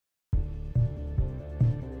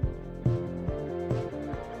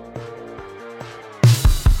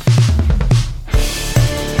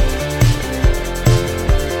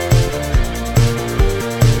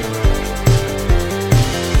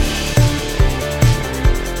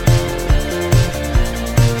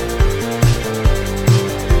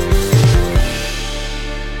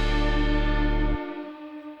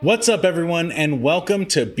What's up, everyone, and welcome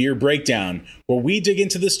to Beer Breakdown, where we dig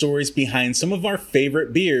into the stories behind some of our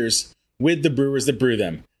favorite beers with the brewers that brew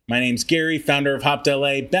them. My name's Gary, founder of Hopped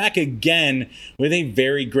LA, back again with a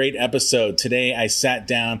very great episode. Today, I sat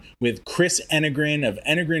down with Chris Enegren of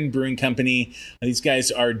Enegren Brewing Company. These guys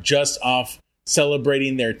are just off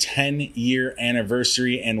celebrating their 10-year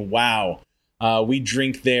anniversary, and wow. We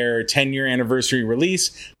drink their 10-year anniversary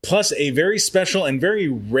release, plus a very special and very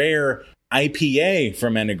rare IPA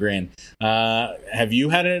from Enegren. Have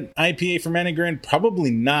you had an IPA from Enegren? Probably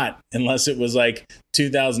not, unless it was like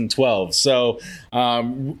 2012. So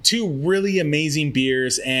two really amazing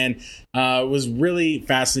beers, and it was really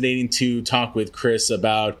fascinating to talk with Chris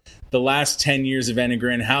about the last 10 years of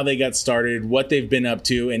Enegren, how they got started, what they've been up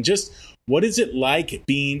to, and just what is it like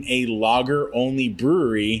being a lager-only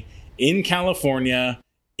brewery in California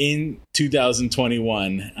in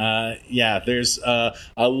 2021. There's a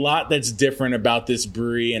lot that's different about this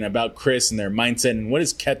brewery and about Chris and their mindset and what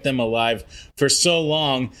has kept them alive for so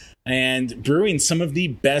long and brewing some of the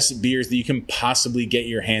best beers that you can possibly get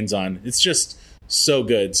your hands on. It's just so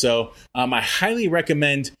good. So I highly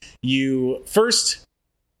recommend you first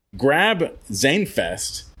grab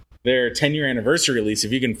Zanefest, their 10-year anniversary release.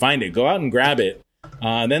 If you can find it, go out and grab it.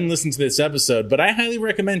 Then listen to this episode. But I highly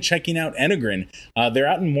recommend checking out Enegren. They're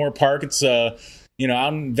out in Moore Park. It's out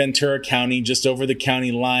in Ventura County, just over the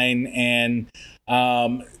county line, and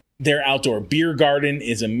their outdoor beer garden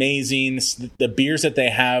is amazing. The beers that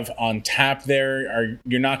they have on tap there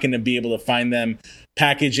you're not going to be able to find them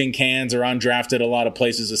packaged in cans or on draft at a lot of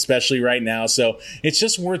places, especially right now. So it's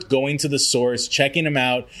just worth going to the source, checking them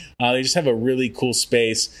out. They just have a really cool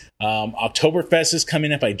space. Oktoberfest is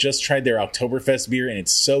coming up. I just tried their Oktoberfest beer and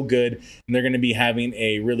it's so good. And they're going to be having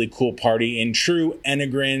a really cool party in true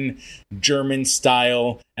Enegren German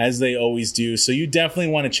style, as they always do. So you definitely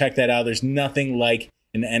want to check that out. There's nothing like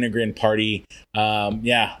an Enegren party.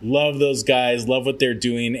 Love those guys, love what they're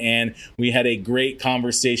doing, and we had a great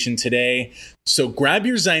conversation today. So grab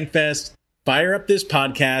your Zanefest, fire up this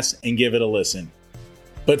podcast, and give it a listen.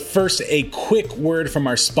 But first, a quick word from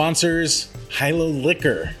our sponsors, Hilo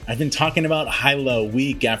Liquor. I've been talking about Hilo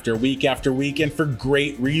week after week after week, and for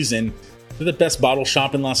great reason. They're the best bottle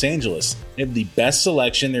shop in Los Angeles. They have the best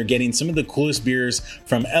selection. They're getting some of the coolest beers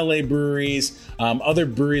from LA breweries, other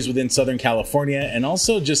breweries within Southern California, and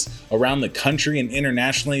also just around the country and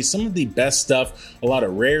internationally. Some of the best stuff, a lot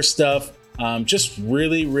of rare stuff, just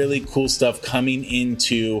really, really cool stuff coming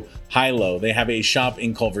into Hilo. They have a shop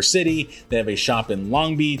in Culver City. They have a shop in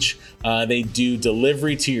Long Beach. They do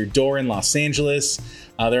delivery to your door in Los Angeles.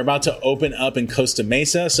 They're about to open up in Costa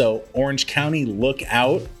Mesa, so Orange County, look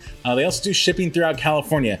out. They also do shipping throughout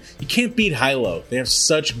California. You can't beat Hilo. They have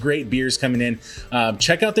such great beers coming in.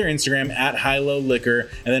 Check out their Instagram at Hilo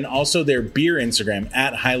Liquor, and then also their beer Instagram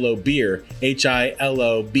at Hilo Beer,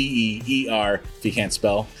 HILOBEER, if you can't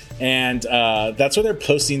spell. And that's where they're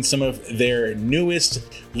posting some of their newest,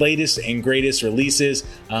 latest, and greatest releases.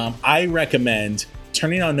 I recommend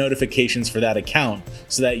turning on notifications for that account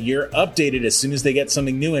so that you're updated as soon as they get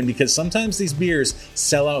something new in, because sometimes these beers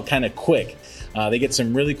sell out kind of quick. They get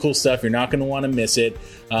some really cool stuff. You're not going to want to miss it.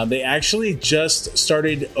 They actually just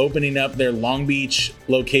started opening up their Long Beach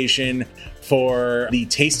location for the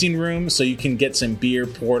tasting room, so you can get some beer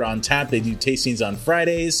poured on tap. They do tastings on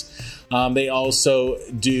Fridays. They also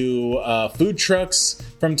do food trucks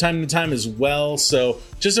from time to time as well. So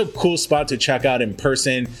just a cool spot to check out in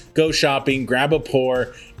person. Go shopping, grab a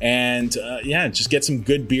pour, and just get some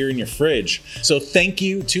good beer in your fridge. So thank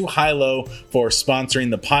you to Hilo for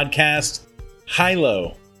sponsoring the podcast.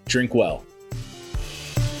 Hilo, drink well.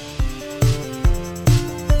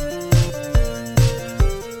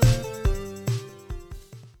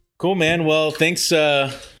 Cool, man. Well, thanks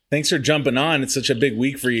for jumping on. It's such a big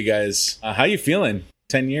week for you guys. How you feeling?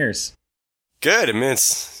 10 years. Good. I mean,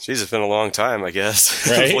 it's been a long time, I guess.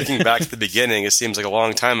 Right? Looking back to the beginning, it seems like a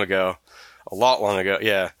long time ago. A lot long ago,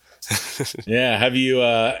 yeah. Yeah. Have you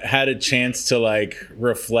had a chance to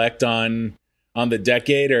reflect on the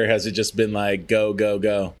decade, or has it just been go, go,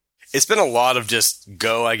 go? It's been a lot of just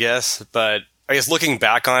go, I guess. But I guess looking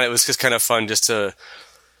back on it, was just kind of fun just to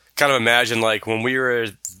kind of imagine when we were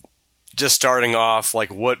just starting off,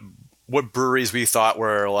 what breweries we thought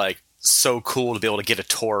were so cool to be able to get a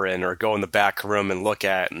tour in or go in the back room and look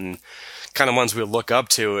at, and kind of ones we would look up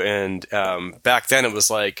to. And back then it was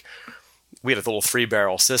we had a little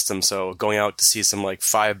 3-barrel system, so going out to see some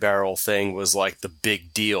 5-barrel thing was the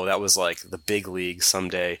big deal. That was the big league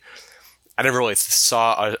someday. I never really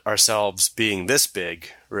saw ourselves being this big,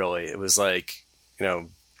 really. It was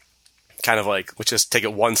kind of like, let's just take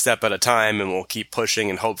it one step at a time and we'll keep pushing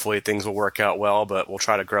and hopefully things will work out well, but we'll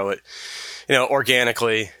try to grow it,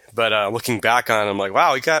 organically. But looking back on it, I'm like,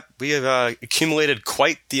 wow, we have accumulated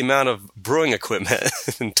quite the amount of brewing equipment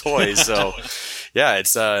and toys. So yeah,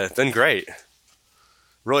 it's been great.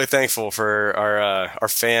 Really thankful for our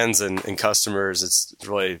fans and customers. It's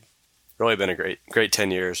really been a great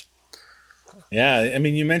 10 years. Yeah, I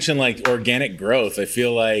mean, you mentioned like organic growth. I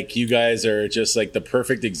feel like you guys are just like the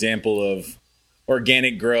perfect example of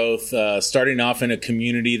organic growth, starting off in a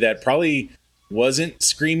community that probably wasn't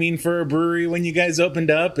screaming for a brewery when you guys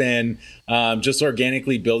opened up, and just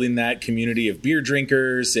organically building that community of beer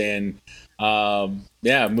drinkers, and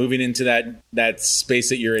moving into that space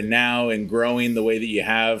that you're in now and growing the way that you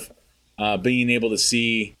have, being able to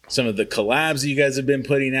see some of the collabs that you guys have been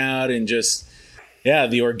putting out, and just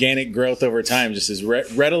the organic growth over time just is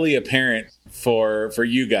readily apparent for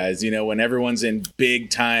you guys. When everyone's in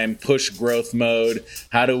big time push growth mode,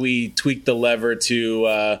 how do we tweak the lever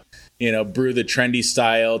to brew the trendy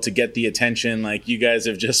style to get the attention? Like, you guys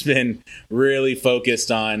have just been really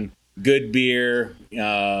focused on good beer,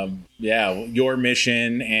 your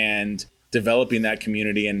mission, and developing that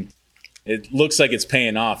community. And it looks like it's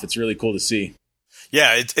paying off. It's really cool to see.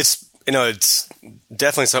 Yeah, it's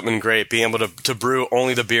definitely something great, being able to brew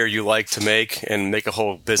only the beer you like to make and make a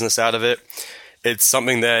whole business out of it. It's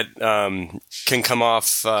something that can come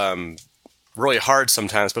off really hard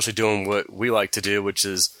sometimes, especially doing what we like to do, which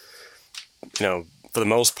is, for the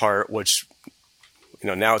most part, which,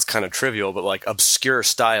 now it's kind of trivial, but like obscure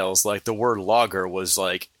styles, like the word lager was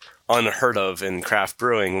like unheard of in craft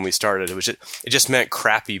brewing when we started. It just meant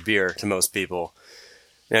crappy beer to most people.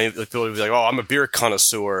 People would be like, "Oh, I'm a beer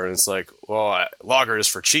connoisseur," and it's like, "Well, lager is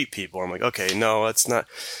for cheap people." I'm like, "Okay, no, that's not.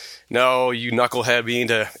 No, you knucklehead, we need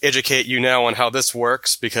to educate you now on how this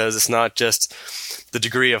works, because it's not just the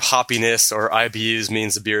degree of hoppiness or IBUs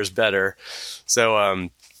means the beer is better." So,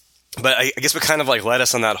 but I guess what kind of like led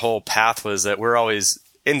us on that whole path was that we're always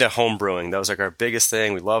into home brewing. That was like our biggest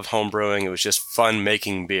thing. We loved home brewing. It was just fun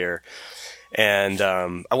making beer. And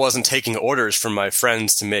I wasn't taking orders from my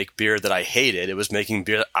friends to make beer that I hated. It was making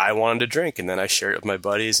beer that I wanted to drink, and then I shared it with my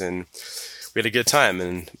buddies, and we had a good time.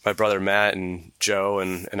 And my brother Matt and Joe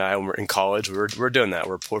and I were in college. We were doing that.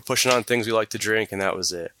 We're pushing on things we like to drink, and that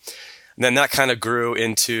was it. And then that kind of grew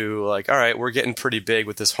into like, all right, we're getting pretty big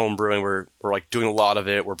with this home brewing. We're like doing a lot of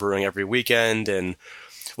it. We're brewing every weekend. And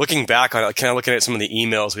looking back on it, kind of looking at some of the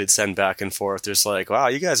emails we'd send back and forth, there's like, wow,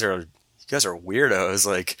 you guys are weirdos.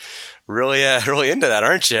 Like, really into that,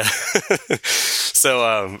 aren't you?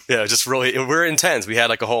 So, just really, we're intense. We had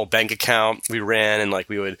like a whole bank account we ran, and like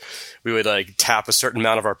we would like tap a certain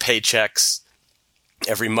amount of our paychecks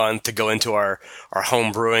every month to go into our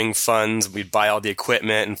home brewing funds. We'd buy all the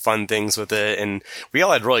equipment and fun things with it. And we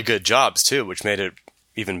all had really good jobs too, which made it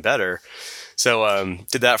even better. So,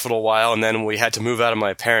 did that for a little while. And then we had to move out of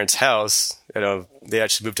my parents' house. They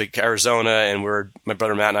actually moved to Arizona, and my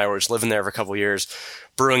brother Matt and I were just living there for a couple of years,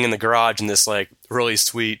 brewing in the garage in this like really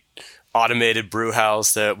sweet automated brew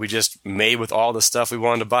house that we just made with all the stuff we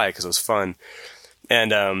wanted to buy because it was fun,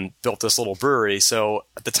 and built this little brewery. So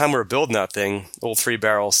at the time we were building that thing, little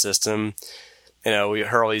 3-barrel system, we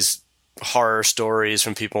heard all these horror stories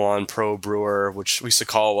from people on Pro Brewer, which we used to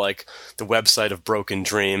call like the website of broken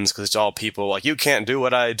dreams, because it's all people like, you can't do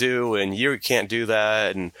what I do, and you can't do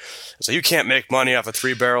that, and so you can't make money off a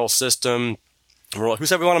 3-barrel system. And we're like, who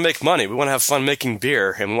said we want to make money? We want to have fun making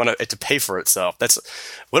beer, and we want it to pay for itself. That's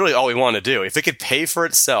literally all we want to do. If it could pay for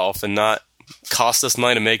itself and not cost us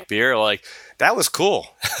money to make beer, like, that was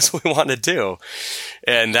cool. That's what we wanted to do.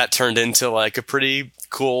 And that turned into like a pretty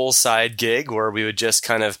cool side gig where we would just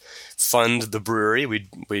kind of fund the brewery.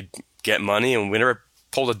 We'd get money, and we never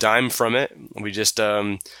pulled a dime from it. We just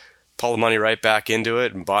pulled the money right back into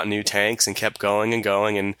it and bought new tanks and kept going and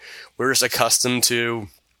going. And we were just accustomed to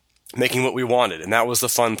making what we wanted, and that was the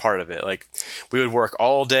fun part of it. Like, we would work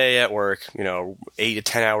all day at work, 8 to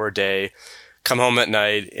 10 hour day, come home at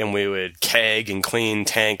night, and we would keg and clean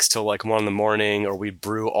tanks till like 1 a.m, or we'd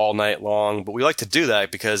brew all night long. But we liked to do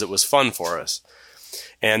that because it was fun for us.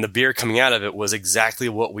 And the beer coming out of it was exactly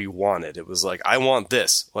what we wanted. It was like, I want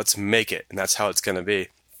this, let's make it. And that's how it's going to be.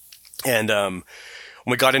 And when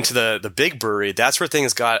we got into the big brewery, that's where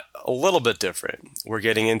things got a little bit different. We're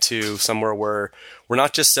getting into somewhere where we're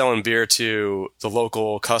not just selling beer to the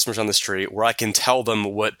local customers on the street, where I can tell them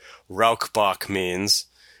what Rauchbock means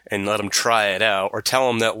and let them try it out, or tell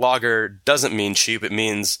them that lager doesn't mean cheap, it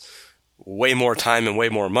means way more time and way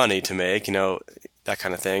more money to make, that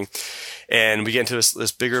kind of thing. And we get into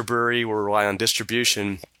this bigger brewery where we rely on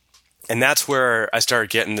distribution. And that's where I started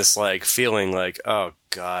getting this like feeling like, oh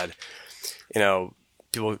God,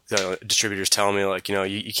 people, distributors tell me like,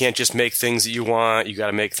 you can't just make things that you want. You got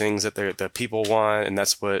to make things that the people want, and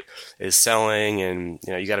that's what is selling. And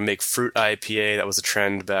you got to make fruit IPA. That was a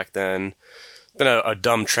trend back then. Been a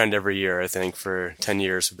dumb trend every year, I think, for 10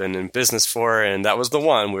 years we've been in business for, and that was the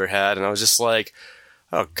one we had. And I was just like,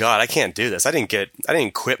 oh God, I can't do this. I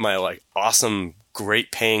didn't quit my like awesome,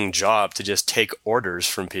 great paying job to just take orders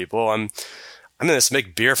from people. I'm going to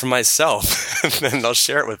make beer for myself and I'll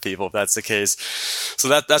share it with people if that's the case. So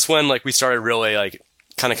that's when like we started really like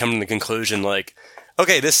kind of coming to the conclusion like,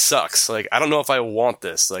 okay, this sucks. Like, I don't know if I want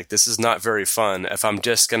this. Like, this is not very fun. If I'm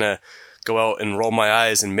just going to go out and roll my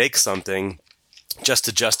eyes and make something just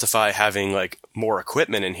to justify having like more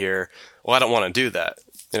equipment in here, well, I don't want to do that,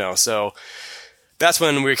 so that's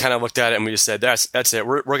when we kind of looked at it and we just said, that's it.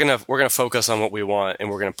 We're going to focus on what we want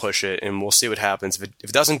and we're going to push it and we'll see what happens. If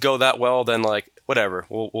it doesn't go that well, then like, whatever,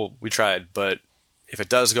 we tried. But if it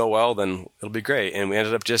does go well, then it'll be great. And we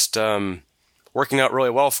ended up just, working out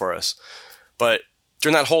really well for us. But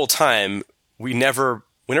during that whole time, we never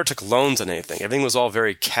took loans on anything. Everything was all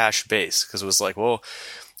very cash based because it was like, well,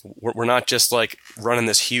 we're not just like running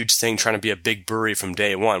this huge thing trying to be a big brewery from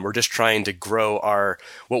day one. We're just trying to grow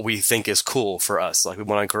what we think is cool for us. Like, we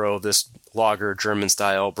want to grow this lager German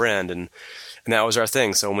style brand, and that was our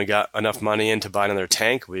thing. So when we got enough money in to buy another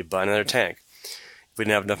tank, we'd buy another tank. If we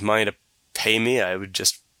didn't have enough money to pay me, I would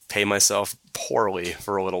just pay myself poorly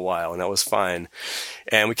for a little while, and that was fine.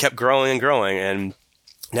 And we kept growing and growing, and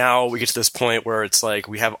now we get to this point where it's like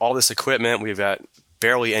we have all this equipment, we've got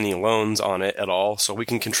barely any loans on it at all, so we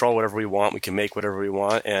can control whatever we want, we can make whatever we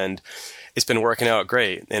want, and it's been working out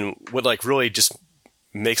great. And what like really just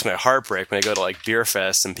makes my heart break when I go to like beer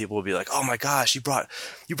fest and people will be like, oh my gosh, you brought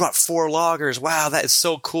 4 lagers, wow, that is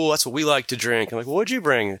so cool, that's what we like to drink. I'm like, well, what'd you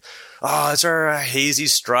bring? Oh, it's our hazy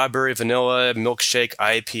strawberry vanilla milkshake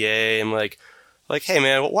IPA. I'm like, hey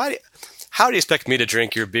man, how do you expect me to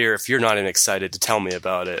drink your beer if you're not even excited to tell me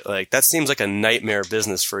about it? Like, that seems like a nightmare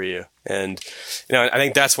business for you. And, I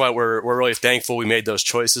think that's why we're really thankful we made those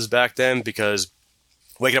choices back then, because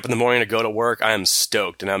waking up in the morning to go to work, I am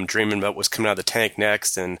stoked and I'm dreaming about what's coming out of the tank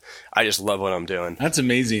next. And I just love what I'm doing. That's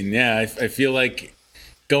amazing. Yeah. I feel like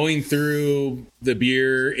going through the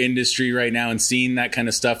beer industry right now and seeing that kind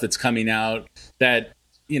of stuff that's coming out that,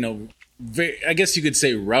 I guess you could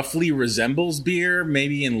say roughly resembles beer,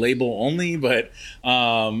 maybe in label only, but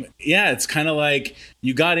it's kind of like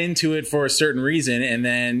you got into it for a certain reason, and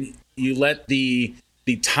then you let the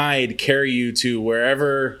tide carry you to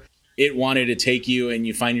wherever it wanted to take you, and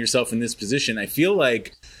you find yourself in this position. I feel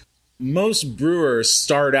like most brewers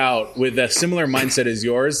start out with a similar mindset as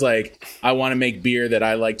yours, like, I want to make beer that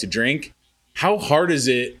I like to drink. How hard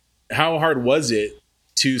was it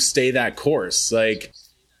to stay that course? Like,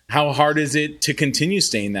 how hard is it to continue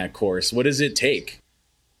staying that course? What does it take?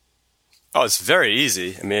 Oh, it's very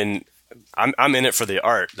easy. I mean, I'm in it for the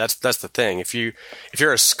art. That's the thing. If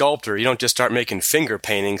you're a sculptor, you don't just start making finger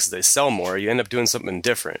paintings they sell more. You end up doing something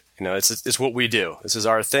different. It's what we do. This is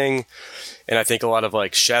our thing. And I think a lot of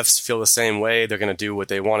like chefs feel the same way. They're going to do what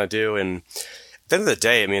they want to do. And at the end of the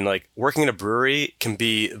day, I mean, like, working in a brewery can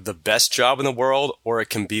be the best job in the world, or it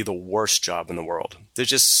can be the worst job in the world. There's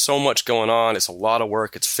just so much going on. It's a lot of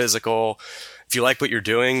work. It's physical. If you like what you're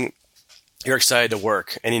doing, you're excited to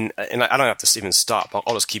work. And I don't have to even stop.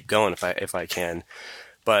 I'll just keep going if I can.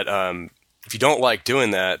 But if you don't like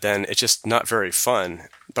doing that, then it's just not very fun.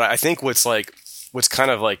 But I think what's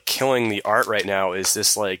kind of like killing the art right now is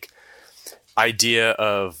this like idea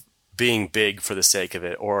of being big for the sake of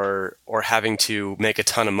it, or having to make a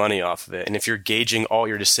ton of money off of it. And if you're gauging all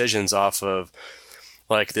your decisions off of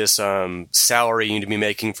like this salary you need to be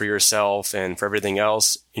making for yourself and for everything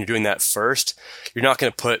else, you're doing that first, you're not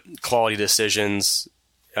going to put quality decisions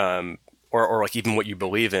or like even what you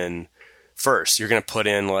believe in first. You're going to put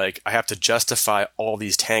in like, I have to justify all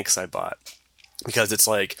these tanks I bought, because it's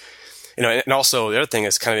like, and also the other thing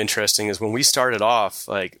that's kind of interesting is when we started off,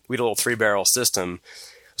 like, we had a little 3-barrel system.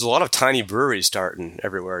 There's a lot of tiny breweries starting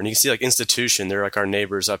everywhere, and you can see like Institution, they're like our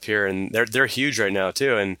neighbors up here, and they're huge right now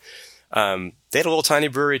too. And they had a little tiny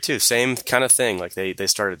brewery too, same kind of thing. Like they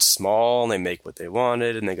started small and they make what they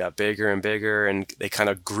wanted, and they got bigger and bigger, and they kind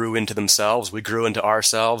of grew into themselves. We grew into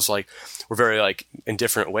ourselves. Like, we're very like in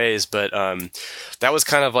different ways, but that was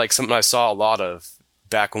kind of like something I saw a lot of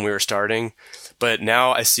back when we were starting. But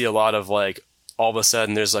now I see a lot of like, all of a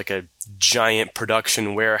sudden there's like a giant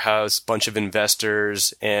production warehouse, bunch of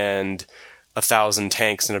investors, and 1,000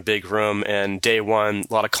 tanks in a big room. And day one,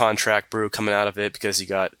 a lot of contract brew coming out of it, because you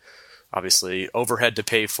got obviously overhead to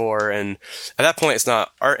pay for. And at that point, it's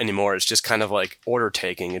not art anymore. It's just kind of like order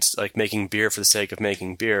taking. It's like making beer for the sake of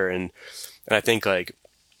making beer. And I think like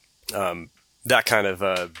that kind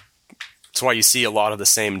of it's why you see a lot of the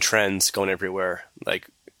same trends going everywhere. Like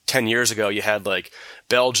 10 years ago, you had like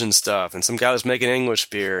Belgian stuff and some guy was making English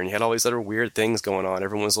beer, and you had all these other weird things going on.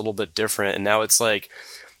 Everyone was a little bit different. And now it's like,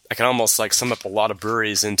 I can almost like sum up a lot of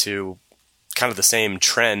breweries into kind of the same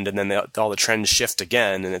trend, and then all the trends shift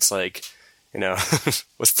again. And it's like, you know,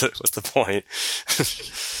 what's the point?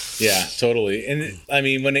 Yeah, totally. And I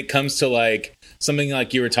mean, when it comes to like something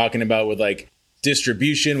like you were talking about with like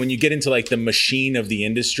distribution, when you get into like the machine of the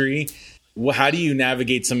industry, how do you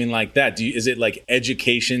navigate something like that? Is it like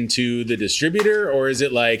education to the distributor, or is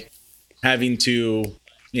it like having to,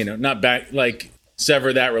 you know, not back, like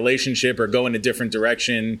sever that relationship or go in a different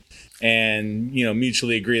direction and, you know,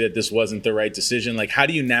 mutually agree that this wasn't the right decision? Like, how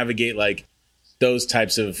do you navigate like those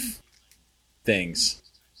types of things?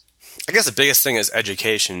 I guess the biggest thing is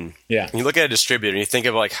education. Yeah. When you look at a distributor and you think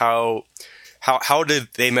of like how do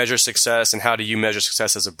they measure success, and how do you measure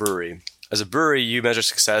success as a brewery? As a brewery, you measure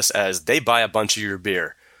success as they buy a bunch of your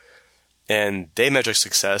beer, and they measure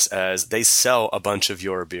success as they sell a bunch of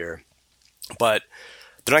your beer. But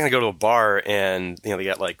they're not going to go to a bar and, you know, they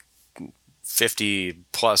got like 50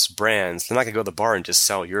 plus brands. They're not going to go to the bar and just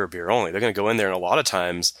sell your beer only. They're going to go in there, and a lot of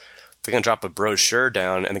times they're going to drop a brochure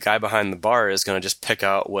down, and the guy behind the bar is going to just pick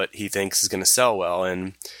out what he thinks is going to sell well.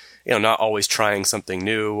 And, you know, not always trying something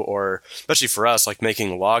new, or especially for us, like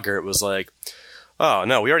making lager, it was like, oh,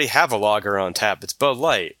 no, we already have a lager on tap. It's Bud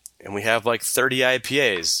Light, and we have like 30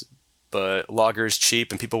 IPAs, but lager's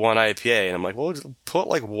cheap and people want IPA. And I'm like, well, put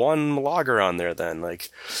like one lager on there then.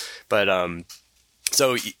 Like, but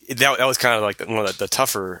so that was kind of like one of the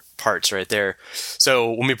tougher parts right there.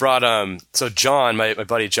 So when we brought so John, my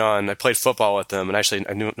buddy John, I played football with him, and actually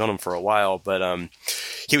I known him for a while, but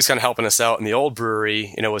he was kind of helping us out in the old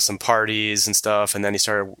brewery, you know, with some parties and stuff. And then he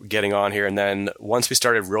started getting on here, and then once we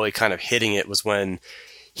started really kind of hitting it was when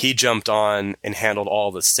he jumped on and handled all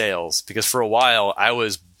the sales. Because for a while I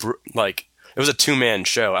was like, it was a 2-man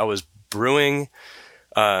show. I was brewing,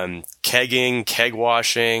 kegging, keg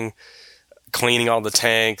washing, cleaning all the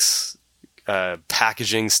tanks,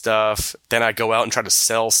 packaging stuff. Then I go out and try to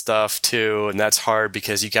sell stuff too, and that's hard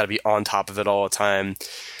because you got to be on top of it all the time.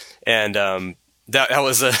 And that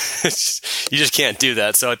was you just can't do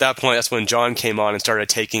that. So at that point, that's when John came on and started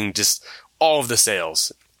taking just all of the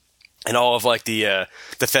sales and all of like the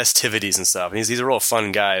festivities and stuff. And he's a real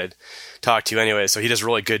fun guy to talk to anyway, so he does a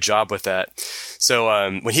really good job with that. So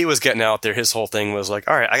when he was getting out there, his whole thing was like,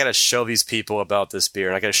 all right, I got to show these people about this beer,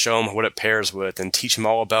 and I got to show them what it pairs with, and teach them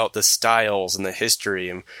all about the styles and the history.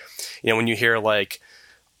 And, you know, when you hear like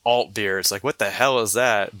alt beer, it's like, what the hell is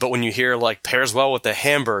that? But when you hear like pairs well with the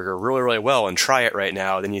hamburger really, really well, and try it right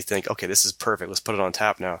now, then you think, okay, this is perfect. Let's put it on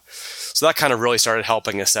tap now. So that kind of really started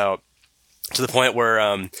helping us out to the point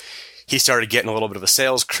where he started getting a little bit of a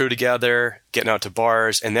sales crew together, getting out to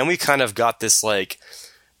bars. And then we kind of got this like,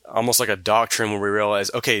 almost like a doctrine where we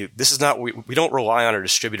realized, okay, this is not, we don't rely on our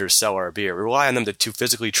distributors to sell our beer. We rely on them to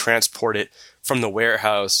physically transport it from the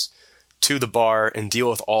warehouse to the bar and deal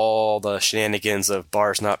with all the shenanigans of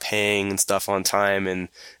bars not paying and stuff on time, and,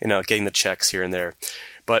 you know, getting the checks here and there.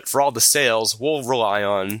 But for all the sales, we'll rely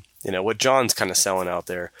on, you know, what John's kind of selling out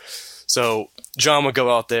there. So John would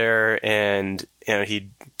go out there and, you know,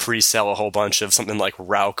 he'd pre-sell a whole bunch of something like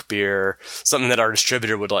Rauch beer, something that our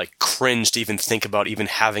distributor would like cringe to even think about even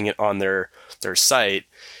having it on their site.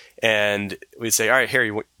 And we'd say, all right, Harry,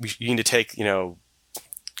 you need to take, you know,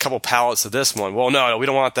 a couple pallets of this one. Well, no, we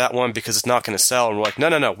don't want that one because it's not going to sell. And we're like,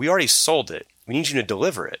 no, we already sold it. We need you to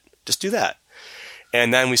deliver it. Just do that.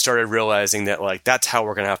 And then we started realizing that like, that's how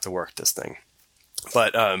we're going to have to work this thing.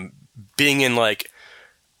 But being in like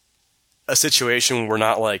a situation where we're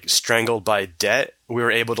not like strangled by debt, we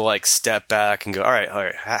were able to like step back and go, all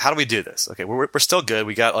right, how do we do this? Okay, we're still good.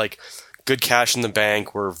 We got like good cash in the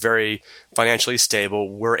bank. We're very financially stable.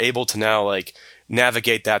 We're able to now like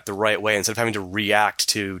navigate that the right way instead of having to react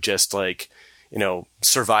to just like, you know,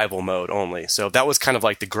 survival mode only. So that was kind of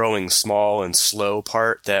like the growing small and slow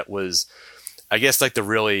part that was, I guess, like the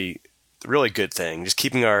really good thing. Just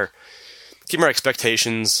keeping our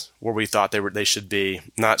expectations where we thought they should be,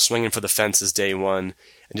 not swinging for the fences day one,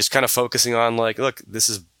 and just kind of focusing on like, look, this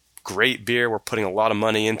is great beer. We're putting a lot of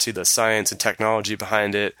money into the science and technology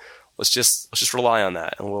behind it. Let's just rely on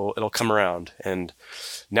that, and it'll come around. And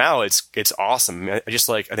now it's awesome. I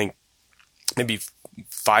think maybe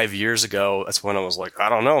 5 years ago, that's when I was like, I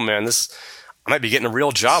don't know, man, I might be getting a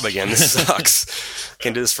real job again. This sucks.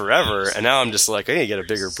 Can't do this forever. And now I'm just like, I need to get a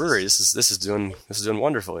bigger brewery. This is doing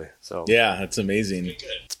wonderfully. So yeah, that's amazing.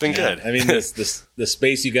 It's been good. I mean, the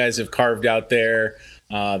space you guys have carved out there,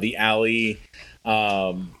 the alley.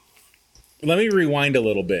 Let me rewind a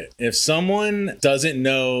little bit. If someone doesn't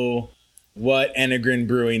know what Enegren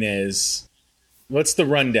Brewing is, what's the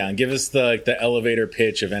rundown? Give us the elevator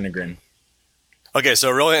pitch of Enegren. Okay,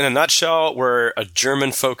 so really in a nutshell, we're a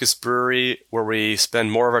German-focused brewery where we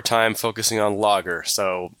spend more of our time focusing on lager.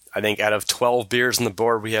 So I think out of 12 beers on the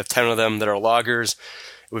board, we have 10 of them that are lagers.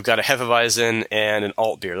 We've got a Hefeweizen and an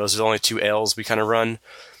alt beer. Those are the only 2 ales we kind of run.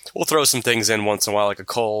 We'll throw some things in once in a while, like a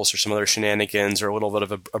Coles or some other shenanigans or a little bit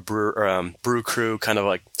of a brew crew kind of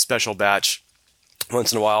like special batch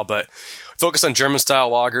once in a while. But focus on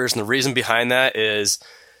German-style lagers, and the reason behind that is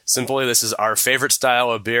simply, this is our favorite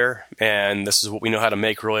style of beer, and this is what we know how to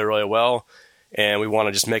make really, really well, and we want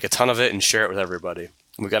to just make a ton of it and share it with everybody.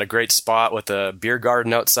 We've got a great spot with a beer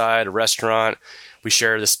garden outside, a restaurant. We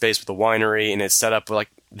share this space with a winery, and it's set up like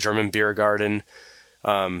German beer garden.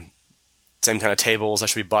 Same kind of tables.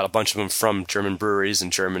 Actually, we bought a bunch of them from German breweries in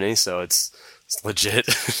Germany, so it's legit.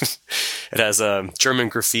 It has a German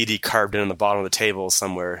graffiti carved in on the bottom of the table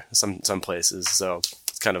somewhere, some places, so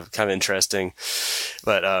kind of interesting,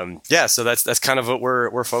 but yeah, so that's kind of what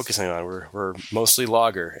we're focusing on. We're mostly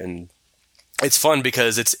lager, and it's fun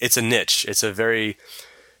because it's a niche. It's a very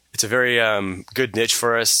good niche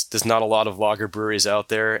for us. There's not a lot of lager breweries out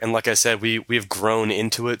there, and like I said, we've grown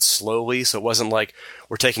into it slowly. So it wasn't like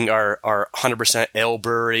we're taking our 100% ale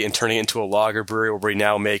brewery and turning it into a lager brewery where we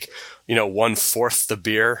now make 1/4 the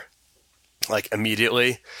beer like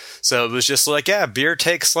immediately. So it was just like, yeah, beer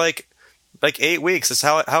takes like 8 weeks. That's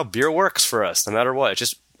how beer works for us, no matter what. It's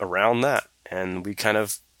just around that. And we kind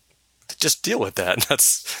of just deal with that.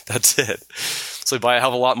 That's it. So we buy a hell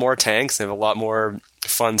of a lot more tanks and have a lot more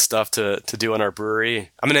fun stuff to do in our brewery.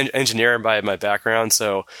 I'm an engineer by my background,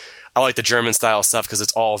 so I like the German style stuff because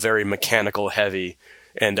it's all very mechanical heavy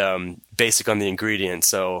and basic on the ingredients.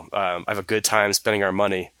 So I have a good time spending our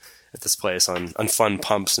money at this place on fun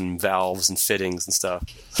pumps and valves and fittings and stuff.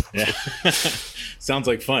 Yeah. Sounds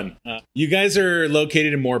like fun. You guys are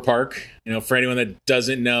located in Moore Park. For anyone that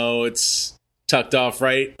doesn't know, it's tucked off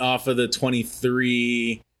right off of the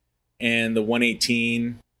 23 and the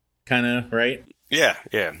 118 kind of, right? Yeah.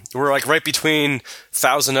 We're like right between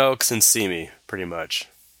Thousand Oaks and Simi, pretty much.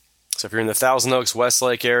 So if you're in the Thousand Oaks,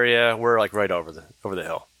 Westlake area, we're like right over the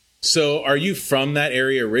hill. So are you from that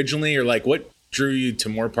area originally, or like what drew you to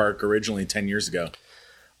Moore Park originally 10 years ago?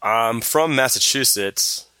 I'm from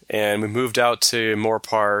Massachusetts, and we moved out to Moore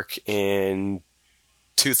Park in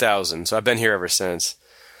 2000. So I've been here ever since.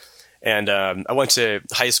 And I went to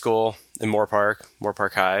high school in Moore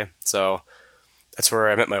Park High. So that's where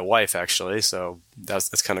I met my wife, actually. So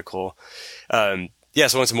that's kind of cool. So I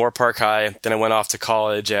went to Moore Park High. Then I went off to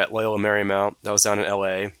college at Loyola Marymount. That was down in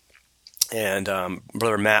L.A. And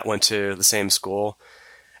brother Matt went to the same school.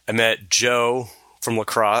 I met Joe from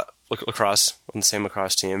lacrosse on the same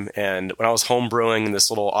lacrosse team. And when I was home brewing in this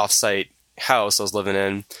little offsite house I was living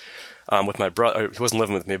in with my brother, he wasn't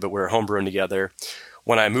living with me, but we were home brewing together.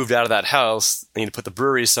 When I moved out of that house, I needed to put the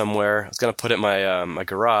brewery somewhere. I was going to put it in my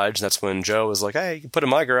garage. And that's when Joe was like, hey, you can put it in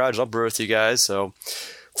my garage. I'll brew with you guys. So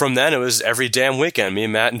from then, it was every damn weekend. Me,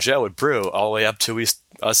 Matt, and Joe would brew all the way up to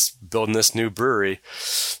us building this new brewery.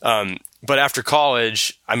 But after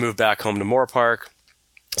college, I moved back home to Moore Park.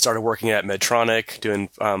 Started working at Medtronic, doing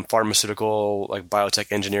pharmaceutical, like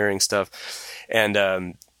biotech engineering stuff. And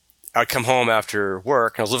I'd come home after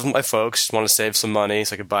work, and I was living with my folks, just wanted to save some money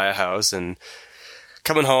so I could buy a house. And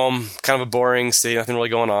coming home, kind of a boring city, nothing really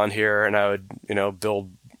going on here. And I would,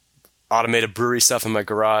 build automated brewery stuff in my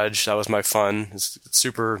garage. That was my fun. It's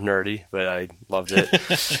super nerdy, but I loved it.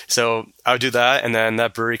 So I would do that, and then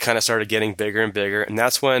that brewery kind of started getting bigger and bigger. And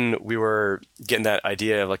that's when we were getting that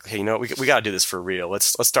idea of like, hey, we got to do this for real.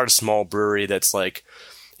 Let's start a small brewery that's like,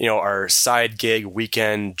 our side gig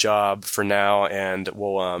weekend job for now, and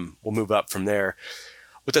we'll move up from there.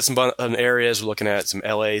 Looked at some areas. We're looking at some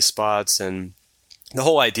LA spots, and the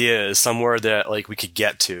whole idea is somewhere that like we could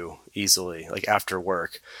get to easily, like after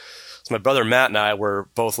work. So my brother Matt and I were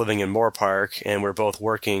both living in Moore Park, and we're both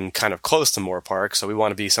working kind of close to Moore Park, so we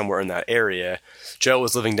want to be somewhere in that area. Joe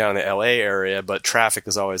was living down in the LA area, but traffic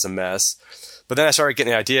was always a mess. But then I started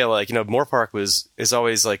getting the idea, like, Moore Park is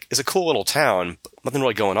always like, it's a cool little town, but nothing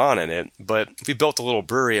really going on in it. But if we built a little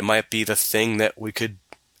brewery, it might be the thing that we could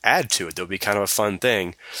add to it that would be kind of a fun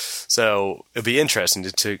thing. So it'd be interesting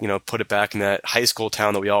to put it back in that high school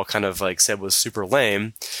town that we all kind of like said was super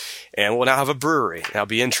lame, and we'll now have a brewery. That'll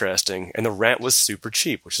be interesting. And the rent was super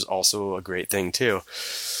cheap, which is also a great thing too.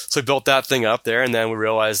 So we built that thing up there, and then we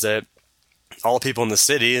realized that all the people in the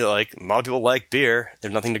city, like a lot of people like beer,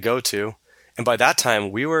 there's nothing to go to. And by that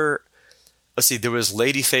time we were, there was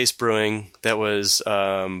Ladyface Brewing that was,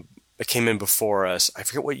 that came in before us. I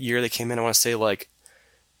forget what year they came in. I want to say like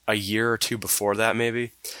a year or two before that,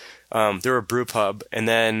 maybe. They were a brew pub. And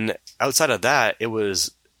then outside of that, it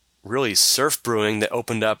was really Surf Brewing that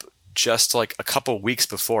opened up just like a couple weeks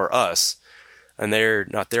before us. And they're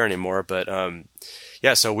not there anymore. But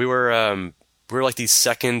so we were like the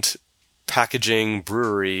second packaging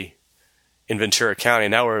brewery in Ventura County.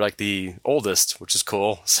 Now we're like the oldest, which is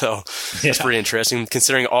cool. So that's pretty interesting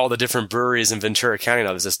considering all the different breweries in Ventura County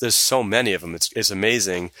now. There's so many of them. It's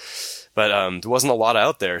amazing. But there wasn't a lot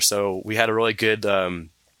out there. So we had a really good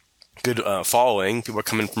following. People were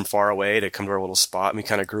coming from far away to come to our little spot, and we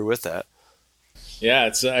kind of grew with that. Yeah,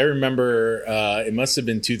 I remember it must have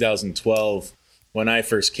been 2012 when I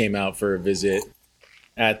first came out for a visit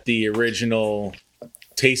at the original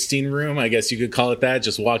tasting room, I guess you could call it that,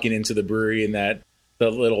 just walking into the brewery in the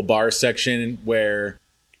little bar section where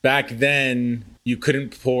back then you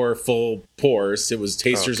couldn't pour full pours. It was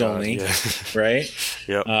tasters only, right?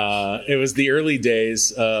 Yep. It was the early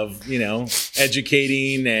days of,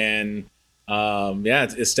 educating and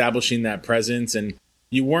establishing that presence. And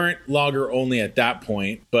you weren't lager only at that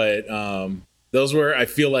point, but I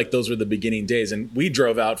feel like those were the beginning days. And we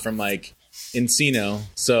drove out from like Encino,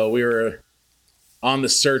 so we were on the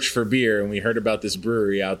search for beer, and we heard about this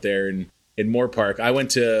brewery out there in Moorpark. I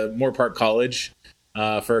went to Moorpark College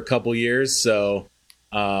for a couple years, so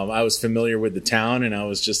I was familiar with the town, and I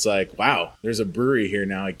was just like, wow, there's a brewery here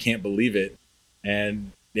now. I can't believe it.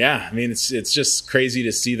 And yeah, I mean, it's just crazy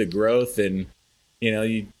to see the growth. And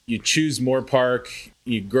you choose Moorpark,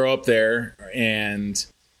 you grow up there, and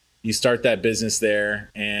you start that business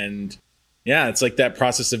there. And yeah, it's like that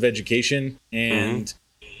process of education. And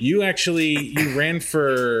you ran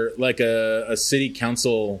for like a city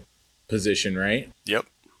council position, right? Yep.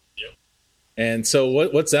 And so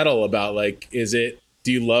what's that all about? Like, do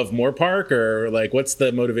you love Moorpark, or like, what's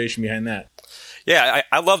the motivation behind that? Yeah,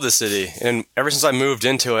 I love the city. And ever since I moved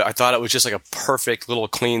into it, I thought it was just like a perfect little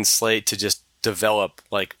clean slate to just develop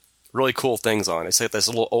like really cool things on. It's like this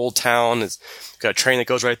little old town. It's got a train that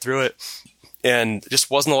goes right through it. And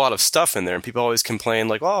just wasn't a lot of stuff in there. And people always complain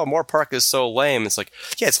like, oh, Moorpark is so lame. It's like,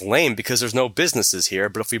 yeah, it's lame because there's no businesses here.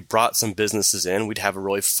 But if we brought some businesses in, we'd have a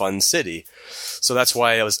really fun city. So that's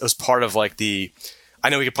why it was part of like I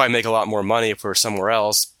know we could probably make a lot more money if we were somewhere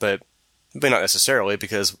else, but not necessarily,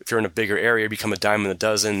 because if you're in a bigger area, you become a dime in the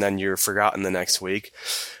dozen, then you're forgotten the next week.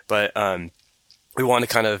 But we want to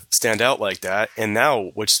kind of stand out like that. And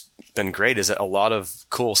now, which been great, is that a lot of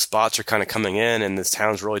cool spots are kind of coming in, and this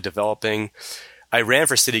town's really developing. I ran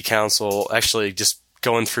for city council, actually just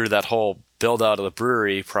going through that whole build out of the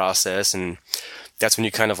brewery process. And that's when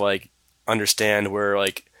you kind of like understand where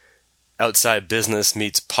like outside business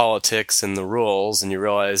meets politics and the rules. And you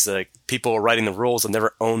realize that like, people writing the rules have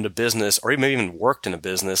never owned a business or even worked in a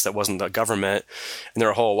business that wasn't the government in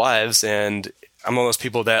their whole lives. And I'm one of those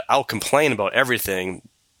people that I'll complain about everything,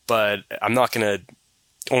 but I'm not going to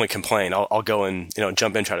only complain. I'll go and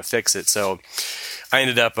jump in and try to fix it. So I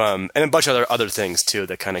ended up and a bunch of other things too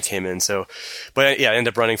that kind of came in. So, but yeah, I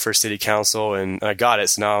ended up running for city council, and I got it.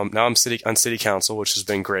 So now I'm on city council, which has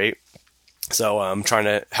been great. So I'm trying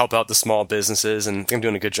to help out the small businesses, and I think I'm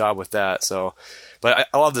doing a good job with that. So, but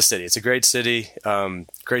I love the city. It's a great city,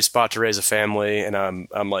 great spot to raise a family, and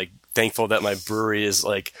I'm like thankful that my brewery is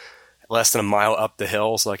like less than a mile up the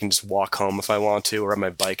hill, so I can just walk home if I want to, or ride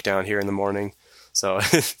my bike down here in the morning. So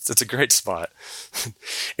it's a great spot.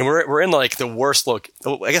 And we're in like the worst I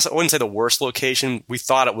guess I wouldn't say the worst location. We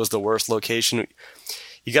thought it was the worst location.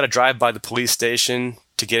 You got to drive by the police station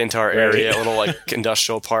to get into our area, a little like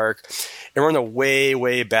industrial park. And we're in the way,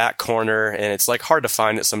 way back corner, and it's like hard to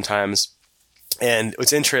find it sometimes. And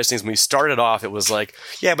what's interesting is when we started off, it was like,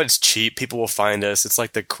 yeah, but it's cheap. People will find us. It's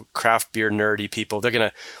like the craft beer nerdy people. They're going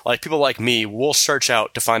to, like people like me, we'll search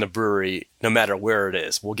out to find a brewery no matter where it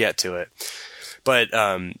is. We'll get to it. But,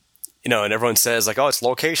 and everyone says like, oh, it's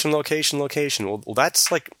location, location, location. Well,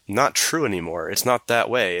 that's like not true anymore. It's not that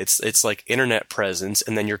way. It's like internet presence,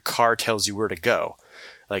 and then your car tells you where to go.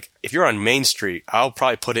 Like if you're on Main Street, I'll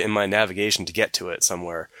probably put it in my navigation to get to it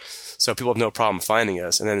somewhere. So people have no problem finding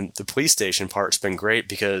us. And then the police station part's been great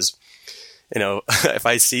because if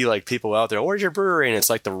I see like people out there, "Oh, where's your brewery?" and it's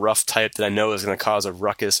like the rough type that I know is going to cause a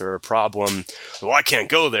ruckus or a problem, well, I can't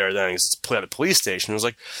go there then because it's at a police station. I was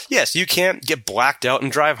like, yes, you can't get blacked out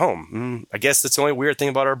and drive home. I guess that's the only weird thing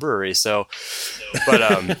about our brewery. So, but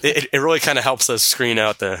it really kind of helps us screen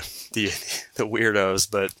out the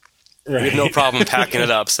weirdos, but. Right. We have no problem packing it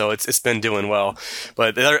up, so it's been doing well.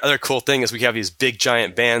 But the other cool thing is we have these big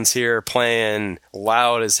giant bands here playing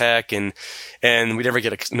loud as heck, and we never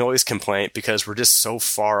get a noise complaint because we're just so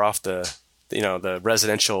far off the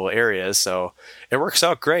residential areas. So it works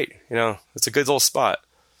out great. It's a good little spot.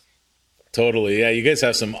 Totally, yeah. You guys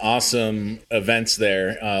have some awesome events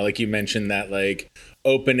there, like you mentioned that like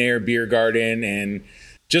open air beer garden, and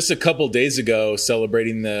just a couple days ago,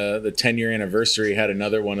 celebrating the 10-year anniversary, had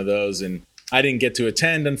another one of those, and I didn't get to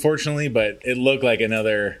attend, unfortunately, but it looked like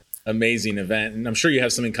another amazing event. And I'm sure you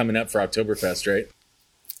have something coming up for Oktoberfest, right?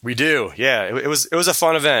 We do, yeah. It was a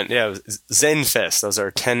fun event. Yeah, it was Zenfest. That was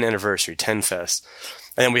our 10th anniversary, 10 Fest.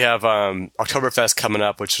 And then we have Oktoberfest coming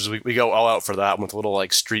up, which is we go all out for that with a little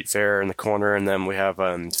like street fair in the corner, and then we have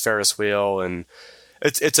Ferris wheel, and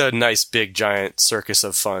it's a nice big giant circus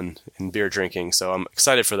of fun and beer drinking. So I'm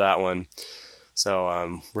excited for that one.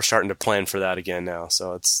 So we're starting to plan for that again now.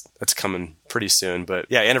 So it's coming pretty soon. But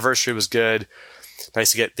yeah, anniversary was good. Nice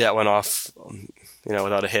to get that one off,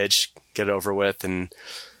 without a hitch, get it over with. And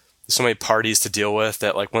there's so many parties to deal with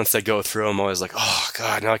that like once they go through, I'm always like, oh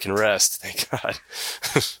God, now I can rest. Thank God.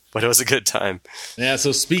 But it was a good time. Yeah.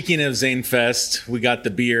 So speaking of Zanefest, we got the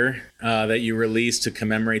beer that you released to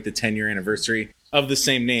commemorate the 10-year anniversary of the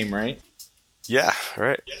same name, right? Yeah,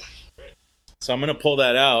 right. So I'm going to pull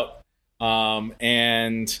that out.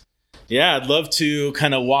 And yeah, I'd love to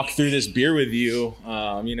kind of walk through this beer with you,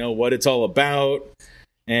 what it's all about,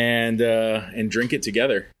 and drink it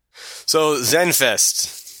together. So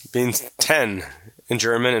Zenfest means 10 in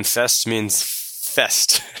German, and Fest means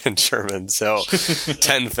fest in German. So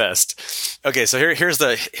 10 Fest. Okay, so here's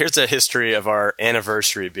the history of our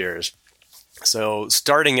anniversary beers. So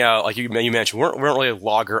starting out, like you mentioned, we weren't really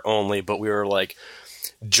lager only, but we were like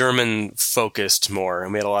German focused more,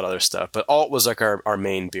 and we had a lot of other stuff. But alt was like our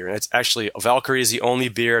main beer, and it's actually Valkyrie is the only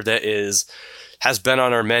beer that has been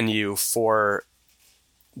on our menu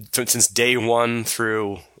since day one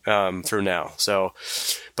through now. So,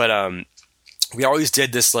 but we always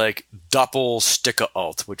did this like Doppelstücke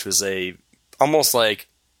alt, which was almost like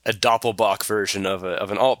a Doppelbock version of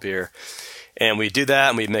an alt beer. And we do that,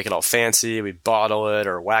 and we make it all fancy. We bottle it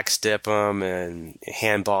or wax dip them and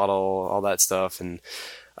hand bottle, all that stuff. And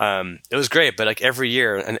it was great, but like every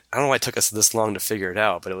year, and I don't know why it took us this long to figure it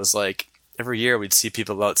out, but it was like every year we'd see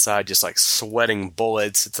people outside just like sweating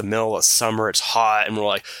bullets. It's the middle of summer, it's hot, and we're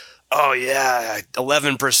like, oh yeah,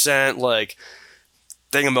 11%, like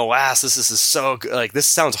thing of molasses. This is so good. Like, this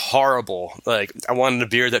sounds horrible. Like, I wanted a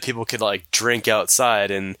beer that people could like drink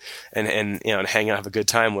outside and hang out and have a good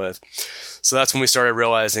time with. So that's when we started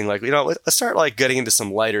realizing, like, let's start like getting into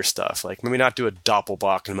some lighter stuff. Like, maybe not do a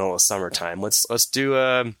Doppelbock in the middle of summertime. Let's just do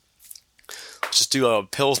a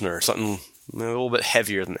Pilsner, something a little bit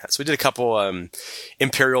heavier than that. So we did a couple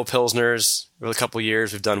Imperial Pilsners over a couple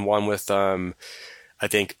years. We've done one with I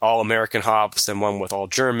think all American hops and one with all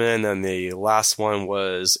German, and the last one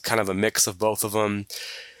was kind of a mix of both of them.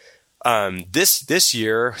 This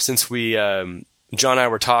year, since we John and I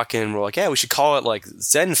were talking, we're like, yeah, we should call it like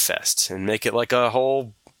Zenfest and make it like a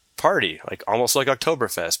whole party, like almost like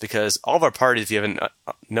Oktoberfest, because all of our parties, if you haven't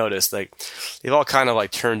noticed, like they've all kind of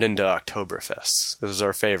like turned into Oktoberfests. This is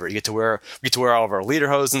our favorite. We get to wear all of our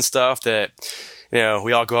lederhosen and stuff that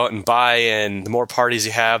we all go out and buy, and the more parties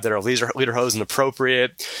you have that are lederhosen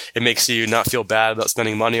appropriate, it makes you not feel bad about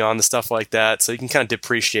spending money on the stuff like that. So you can kind of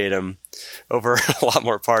depreciate them over a lot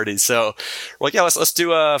more parties. So we're like, yeah, let's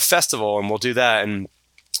do a festival, and we'll do that, and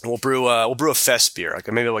we'll brew a fest beer,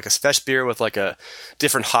 like maybe like a fest beer with like a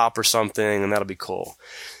different hop or something, and that'll be cool.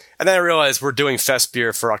 And then I realized we're doing fest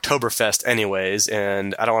beer for Oktoberfest anyways,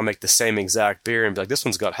 and I don't want to make the same exact beer and be like, this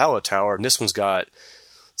one's got Hallertauer and this one's got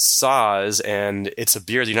Saaz, and it's a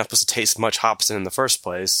beer that you're not supposed to taste much hops in the first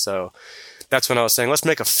place. So that's when I was saying, let's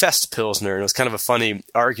make a fest Pilsner. And it was kind of a funny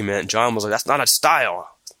argument. John was like, that's not a style.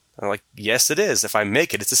 I'm like, yes, it is. If I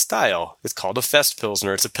make it, it's a style. It's called a fest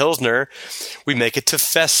Pilsner. It's a Pilsner. We make it to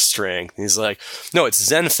fest strength. And he's like, no, it's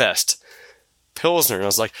Zenfest Pilsner. And I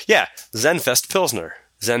was like, yeah, Zenfest Pilsner.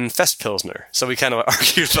 Zenfest Pilsner. So we kind of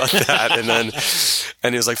argued about that,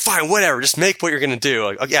 and he was like, fine, whatever, just make what you're going to do.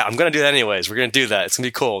 Like, oh, yeah, I'm going to do that anyways. We're going to do that. It's going to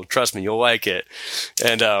be cool. Trust me, you'll like it.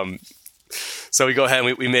 And so we go ahead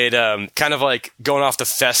and we made kind of like going off the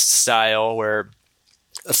fest style, where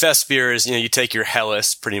a fest beer is, you take your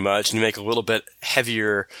Helles pretty much, and you make a little bit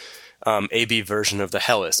heavier AB version of the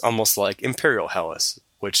Helles, almost like Imperial Helles,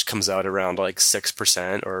 which comes out around like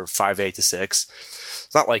 6% or 5.8 to 6.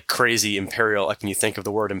 It's not like crazy Imperial, like when you think of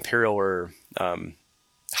the word Imperial or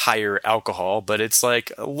higher alcohol, but it's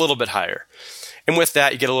like a little bit higher. And with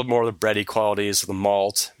that, you get a little more of the bready qualities of the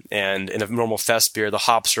malt. And in a normal fest beer, the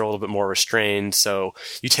hops are a little bit more restrained. So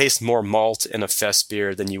you taste more malt in a fest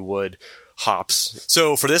beer than you would hops.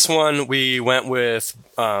 So for this one, we went with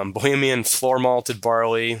Bohemian floor malted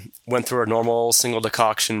barley, went through a normal single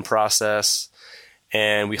decoction process,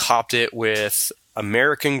 and we hopped it with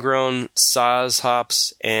American grown Saaz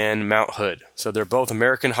hops and Mount Hood. So they're both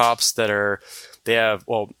American hops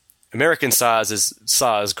American Saaz is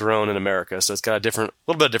Saaz grown in America, so it's got a little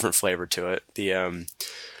bit of different flavor to it. The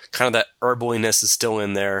kind of that herbaliness is still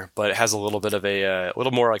in there, but it has a little bit of a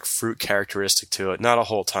little more like fruit characteristic to it. Not a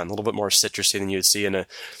whole ton, a little bit more citrusy than you'd see in a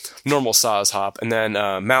normal Saaz hop. And then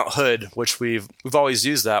Mount Hood, which we've always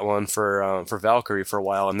used that one for Valkyrie for a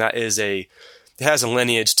while, and it has a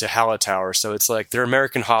lineage to Hallertauer, so it's like they're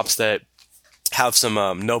American hops that have some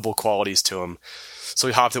noble qualities to them. So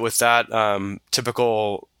we hopped it with that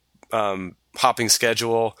typical hopping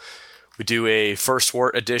schedule. We do a first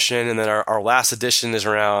wort addition, and then our last addition is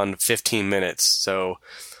around 15 minutes. So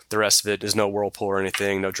the rest of it is no whirlpool or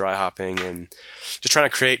anything, no dry hopping, and just trying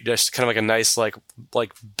to create just kind of like a nice like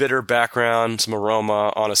bitter background, some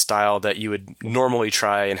aroma on a style that you would normally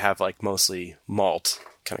try and have like mostly malt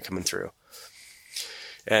kind of coming through.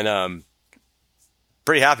 And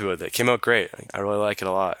pretty happy with it. Came out great. I really like it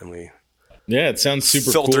a lot, and it sounds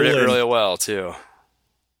super filtered cool. It really well too.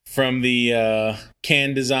 From the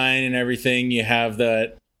can design and everything, you have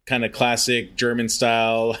that kind of classic German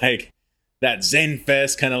style, like that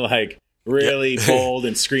Zenfest, kind of like really bold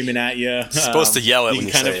and screaming at you. Supposed to yell it when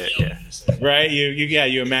you say it, right?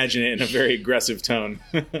 You imagine it in a very aggressive tone.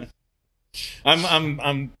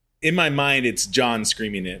 I'm in my mind, it's John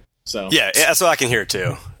screaming it. So yeah, that's what I can hear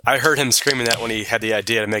too. I heard him screaming that when he had the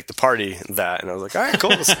idea to make the party that, and I was like, all right, cool,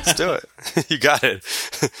 let's do it. You got it.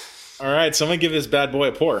 All right, so I'm going to give this bad boy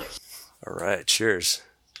a pour. All right, cheers.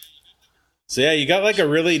 So yeah, you got like a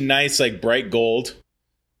really nice like bright gold.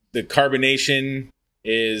 The carbonation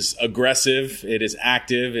is aggressive. It is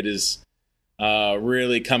active. It is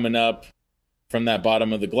really coming up from that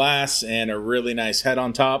bottom of the glass, and a really nice head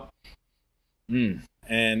on top.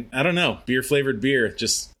 And I don't know, beer-flavored beer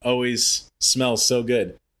just always smells so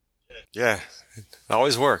good. Yeah, it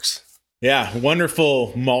always works. Yeah,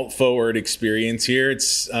 wonderful malt-forward experience here.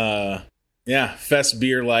 It's, fest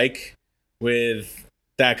beer-like with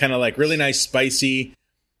that kind of like really nice spicy.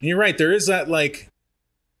 And you're right, there is that like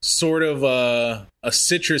sort of a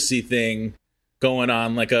citrusy thing going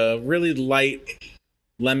on, like a really light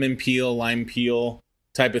lemon peel, lime peel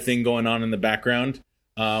type of thing going on in the background.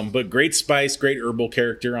 But great spice, great herbal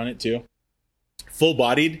character on it too.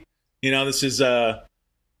 Full-bodied. This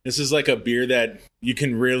is like a beer that you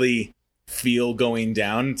can really feel going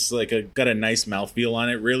down. It's like got a nice mouthfeel on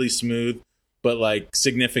it, really smooth, but like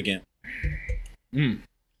significant.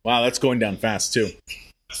 Wow, that's going down fast too.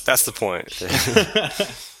 That's the point.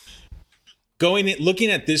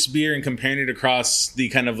 Looking at this beer and comparing it across the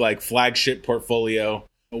kind of like flagship portfolio,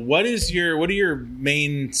 what are your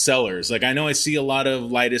main sellers? Like, I know I see a lot of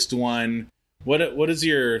Lightest One. What is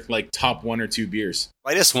your like top one or two beers?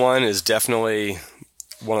 Lightest One is definitely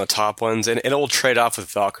one of the top ones, and it will trade off with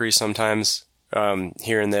Valkyrie sometimes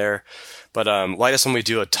here and there. But Lightest One we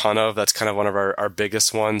do a ton of. That's kind of one of our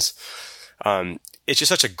biggest ones. It's just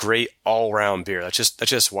such a great all-around beer. That's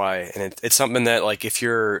just why. And it's something that, like, if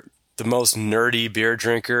you're the most nerdy beer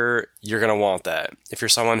drinker, you're going to want that. If you're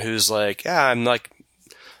someone who's like, yeah, I'm like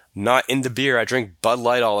not into beer, I drink Bud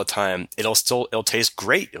Light all the time, it'll taste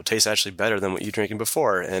great. It'll taste actually better than what you're drinking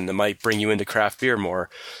before. And it might bring you into craft beer more,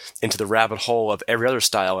 into the rabbit hole of every other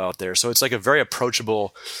style out there. So it's like a very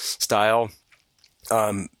approachable style.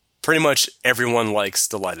 Pretty much everyone likes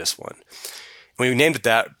the Lightest One. We named it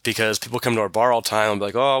that because people come to our bar all the time and be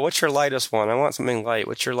like, oh, what's your lightest one? I want something light.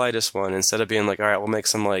 What's your lightest one? Instead of being like, all right, we'll make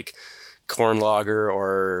some like corn lager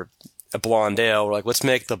or a blonde ale, we're like, let's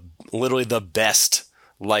make literally the best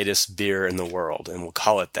lightest beer in the world, and we'll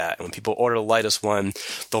call it that. And when people order the Lightest One,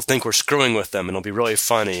 they'll think we're screwing with them, and it'll be really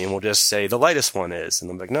funny, and we'll just say the Lightest One is, and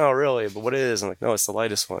they'll be like, no, really, but what is? I'm like, no, it's the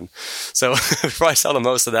Lightest One. So we probably sell the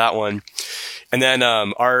most of that one. And then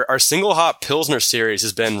our single hop Pilsner series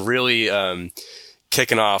has been really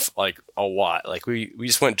kicking off like a lot. Like we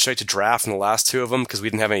just went straight to draft in the last two of them because we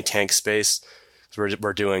didn't have any tank space. So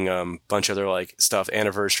we're doing a bunch of other like stuff.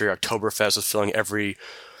 Anniversary, Oktoberfest was filling every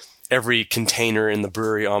container in the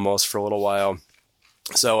brewery almost for a little while.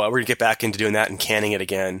 So we're going to get back into doing that and canning it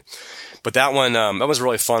again. But that one, that was a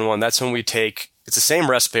really fun one. That's when we take, it's the same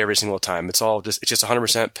recipe every single time. It's just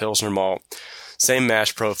 100% Pilsner malt, same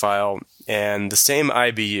mash profile, and the same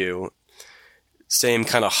IBU, same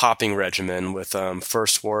kind of hopping regimen with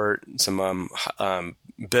first wort, some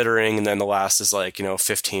bittering, and then the last is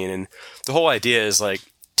 15. And the whole idea is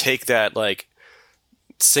take that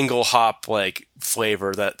single hop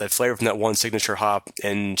flavor, that flavor from that one signature hop,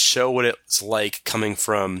 and show what it's like coming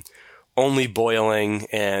from only boiling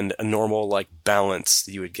and a normal balance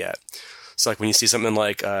that you would get. So when you see something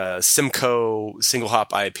like Simcoe single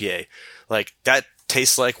hop IPA, that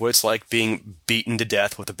tastes like what it's like being beaten to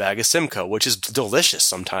death with a bag of Simcoe, which is delicious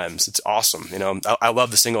sometimes. It's awesome. I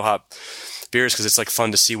love the single hop beers because it's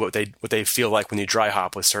fun to see what they feel like when you dry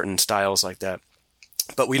hop with certain styles like that.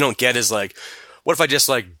 But what we don't get is what if I just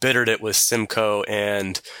bittered it with Simcoe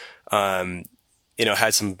and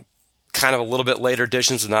had some kind of a little bit later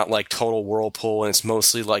additions, but not total whirlpool, and it's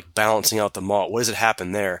mostly balancing out the malt. What does it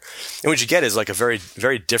happen there? And what you get is a very,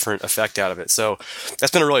 very different effect out of it. So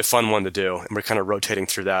that's been a really fun one to do, and we're kind of rotating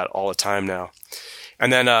through that all the time now.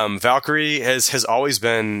 And then Valkyrie has always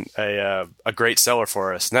been a great seller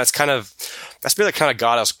for us, and that's really that kind of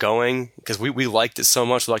got us going because we liked it so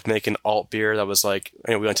much. We liked making alt beer. That was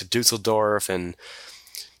we went to Dusseldorf and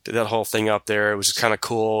did that whole thing up there. It was just kind of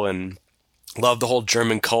cool and loved the whole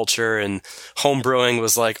German culture, and home brewing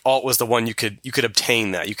was alt was the one you could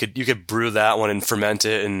obtain that. You could brew that one and ferment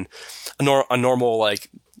it in a normal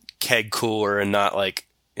keg cooler and not a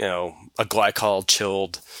glycol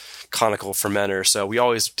chilled conical fermenter. So we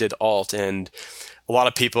always did alt, and a lot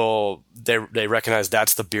of people they recognize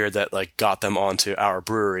that's the beer that got them onto our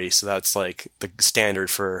brewery. So that's the standard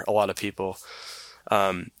for a lot of people.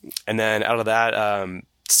 And then out of that,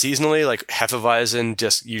 seasonally, Hefeweizen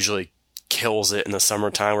just usually kills it in the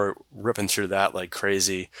summertime. We're ripping through that like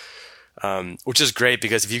crazy, which is great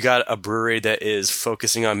because if you got a brewery that is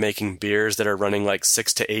focusing on making beers that are running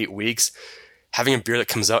 6 to 8 weeks, having a beer that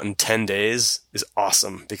comes out in 10 days is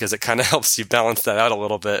awesome because it kind of helps you balance that out a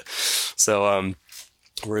little bit. So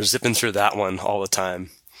we're zipping through that one all the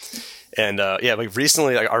time. And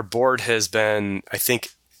recently our board has been, I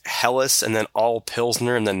think, Helles and then all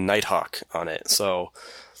Pilsner and then Nighthawk on it. So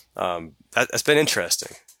that's been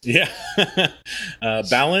interesting. Yeah.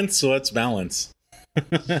 Balance. What's balance?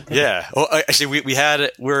 Yeah. Well, actually, we put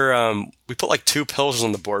 2 Pilsners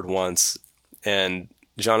on the board once, and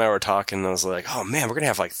John and I were talking, and I was like, "Oh man, we're gonna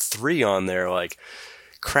have 3 on there."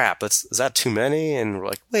 Crap, is that too many? And we're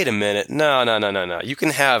like, "Wait a minute, no. You can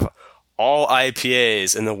have all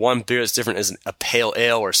IPAs, and the one beer that's different is a pale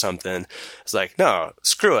ale or something." It's no,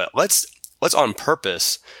 screw it. Let's on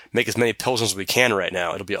purpose make as many Pilsners as we can right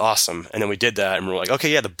now. It'll be awesome. And then we did that, and we're like,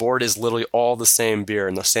 okay, yeah, the board is literally all the same beer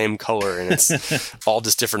and the same color, and it's all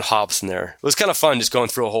just different hops in there. It was kind of fun just going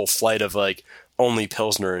through a whole flight of only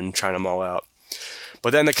Pilsner and trying them all out. But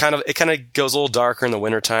then it kind of goes a little darker in the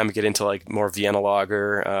wintertime. We get into more Vienna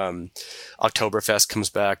Lager. Oktoberfest comes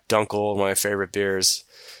back. Dunkel, one of my favorite beers,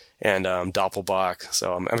 and Doppelbock.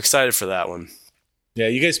 So I'm excited for that one. Yeah,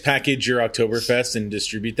 you guys package your Oktoberfest and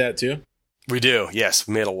distribute that too? We do, yes.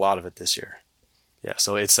 We made a lot of it this year. Yeah,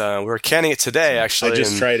 so it's we're canning it today, actually. I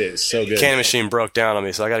just tried it. It's so good. The canning machine broke down on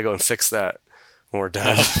me, so I got to go and fix that when we're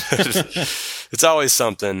done. It's always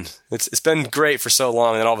something. It's been great for so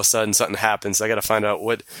long, and then all of a sudden something happens. I got to find out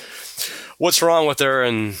what's wrong with her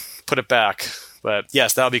and put it back. But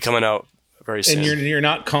yes, that'll be coming out very soon. And you're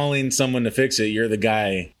not calling someone to fix it. You're the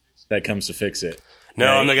guy that comes to fix it. No,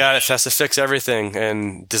 right? I'm the guy that has to fix everything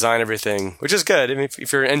and design everything, which is good. I mean,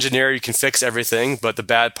 if you're an engineer, you can fix everything, but the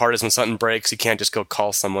bad part is when something breaks, you can't just go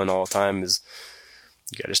call someone all the time. You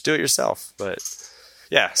got to just do it yourself. But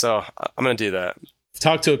yeah, so I'm going to do that. I've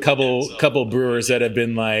talked to a couple brewers that have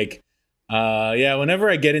been whenever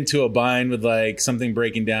I get into a bind with something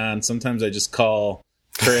breaking down, sometimes I just call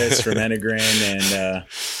Chris from Enegrin and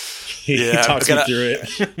he talks me through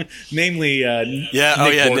it. Namely,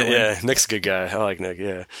 Nick Nick's a good guy. I like Nick.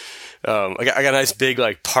 Yeah, I got a nice big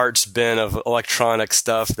parts bin of electronic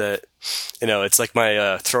stuff that it's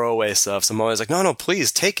my throwaway stuff. So I'm always no,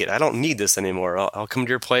 please take it. I don't need this anymore. I'll come to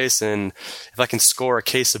your place, and if I can score a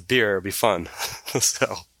case of beer, it'll be fun.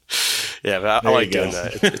 So yeah, but I like doing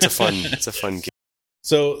that. It's a fun game.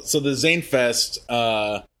 So the Zane Fest.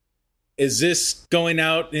 Is this going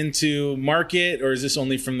out into market, or is this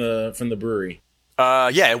only from the brewery?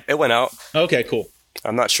 Yeah, it went out. Okay, cool.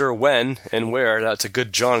 I'm not sure when and where. That's a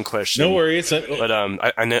good John question. No worries. But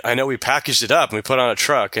I know we packaged it up and we put it on a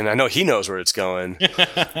truck, and I know he knows where it's going.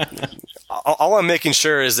 All I'm making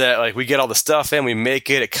sure is that like we get all the stuff in, we make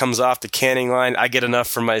it, it comes off the canning line. I get enough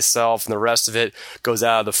for myself, and the rest of it goes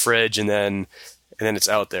out of the fridge, and then it's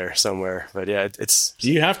out there somewhere. But yeah, it's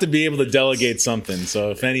you have to be able to delegate something.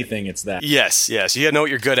 So if anything, it's that. Yes. You gotta know what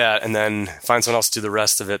you're good at, and then find someone else to do the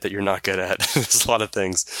rest of it that you're not good at. There's a lot of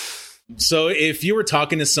things. So if you were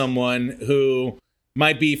talking to someone who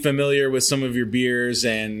might be familiar with some of your beers,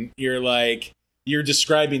 and you're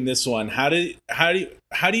describing this one, how do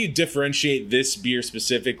you differentiate this beer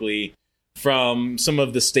specifically from some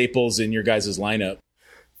of the staples in your guys' lineup?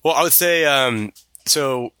 Well, I would say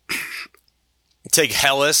so. Take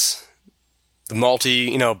Helles, the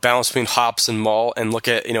malty, balance between hops and malt, and look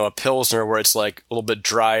at a Pilsner where it's like a little bit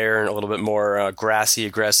drier and a little bit more grassy,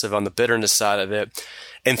 aggressive on the bitterness side of it.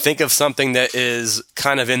 And think of something that is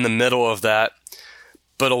kind of in the middle of that,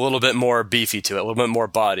 but a little bit more beefy to it, a little bit more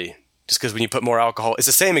body. Just because when you put more alcohol, it's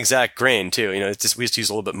the same exact grain too. It's just we just use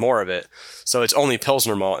a little bit more of it, so it's only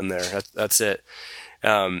Pilsner malt in there. That's it.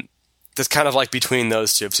 That's kind of like between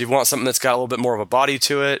those two. So you want something that's got a little bit more of a body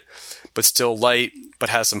to it, but still light, but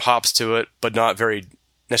has some hops to it, but not very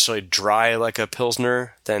necessarily dry like a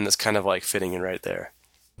Pilsner. Then that's kind of like fitting in right there.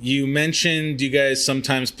 You mentioned you guys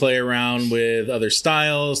sometimes play around with other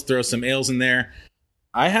styles, throw some ales in there.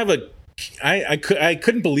 I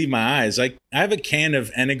couldn't believe my eyes. I have a can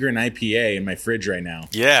of Enegren IPA in my fridge right now.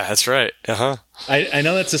 Yeah, that's right. I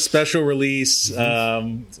know that's a special release,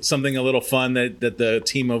 something a little fun that the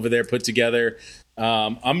team over there put together.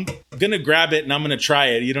 I'm gonna grab it and I'm gonna try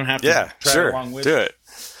it. You don't have to try it along with do it.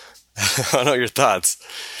 I know your thoughts.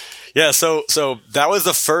 Yeah, so that was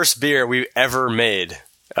the first beer we ever made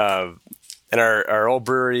in our old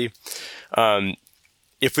brewery.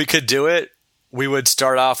 If we could do it, we would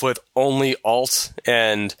start off with only alt,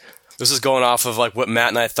 and this is going off of like what Matt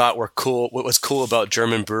and I thought were cool. What was cool about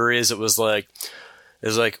German breweries? It was like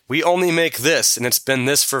we only make this, and it's been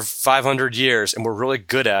this for 500 years, and we're really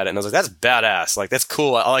good at it. And I was like, that's badass. Like that's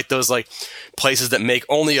cool. I like those like places that make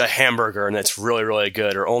only a hamburger, and it's really really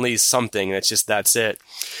good, or only something, and it's just that's it.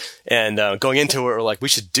 And going into it, we're like, we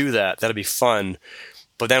should do that. That'd be fun.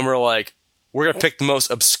 But then we're like, we're going to pick the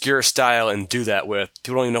most obscure style and do that with.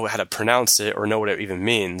 People don't even know how to pronounce it or know what it even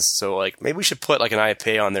means. So, like, maybe we should put, like, an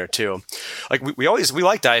IPA on there, too. Like, we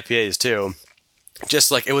liked IPAs, too.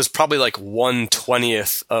 Just, like, it was probably, like,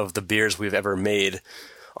 1/20th of the beers we've ever made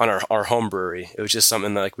on our home brewery. It was just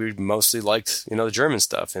something that, like, we mostly liked, the German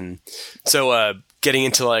stuff. And so, getting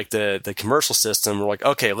into, like, the commercial system, we're like,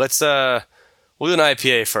 okay, let's, we'll do an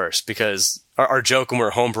IPA first. Because our joke when we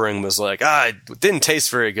were homebrewing was like, it didn't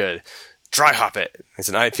taste very good. Dry hop it. It's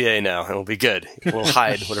an IPA now, and it'll be good. We'll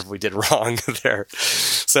hide whatever we did wrong there.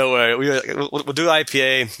 So we'll do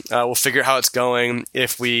IPA. We'll figure out how it's going.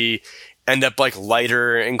 If we end up like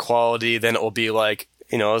lighter in quality, then it will be like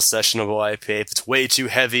a sessionable IPA. If it's way too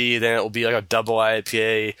heavy, then it will be like a double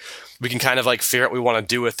IPA. We can kind of like figure out what we want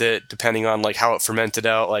to do with it depending on like how it fermented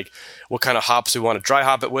out, like what kind of hops we want to dry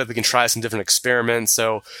hop it with. We can try some different experiments.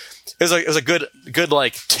 So it was a good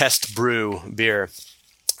like test brew beer.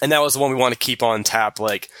 And that was the one we want to keep on tap,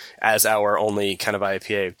 like, as our only kind of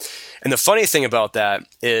IPA. And the funny thing about that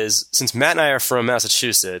is, since Matt and I are from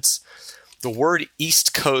Massachusetts, the word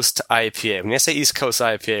East Coast IPA, when I say East Coast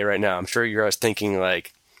IPA right now, I'm sure you're always thinking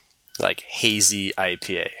like hazy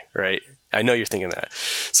IPA, right? I know you're thinking that.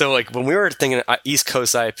 So, like, when we were thinking East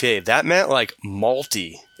Coast IPA, that meant, like,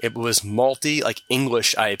 malty. It was malty, like,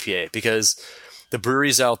 English IPA, because the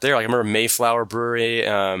breweries out there, like I remember Mayflower Brewery,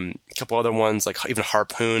 a couple other ones, like even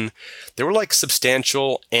Harpoon, they were like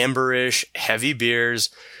substantial, amberish, heavy beers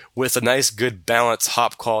with a nice, good balanced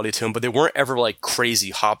hop quality to them, but they weren't ever like crazy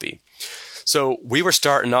hoppy. So we were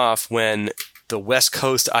starting off when the West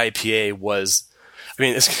Coast IPA was,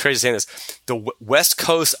 it's crazy saying this, the West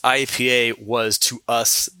Coast IPA was to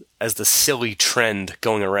us as the silly trend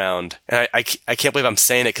going around. And I can't believe I'm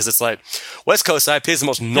saying it because it's like West Coast IPA is the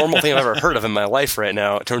most normal thing I've ever heard of in my life right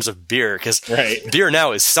now in terms of beer. Because beer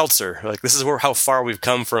now is seltzer. Like this is how far we've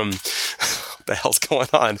come from what the hell's going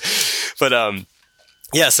on. But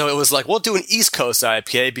yeah, so it was like, we'll do an East Coast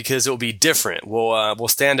IPA because it will be different. We'll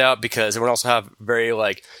stand out because we'll also have very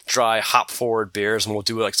like dry hop forward beers, and we'll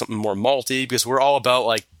do like something more malty because we're all about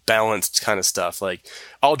like balanced kind of stuff. Like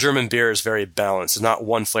all German beer is very balanced. It's not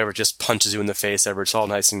one flavor just punches you in the face ever. It's all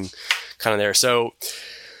nice and kind of there. So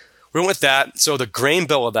we went with that. So the grain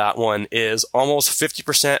bill of that one is almost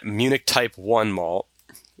 50% Munich Type 1 malt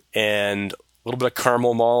and a little bit of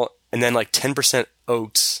caramel malt and then like 10%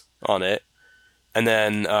 oats on it. And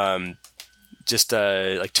then just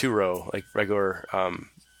like two row, like regular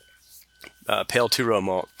pale 2-row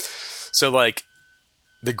malt. So like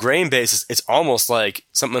the grain base it's almost like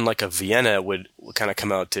something like a Vienna would kind of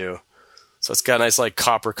come out to. So it's got a nice like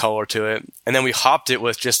copper color to it. And then we hopped it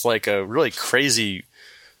with just like a really crazy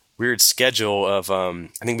weird schedule of I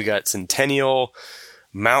think we got Centennial,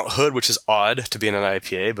 Mount Hood, which is odd to be in an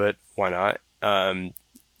IPA, but why not?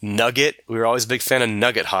 Nugget. We were always a big fan of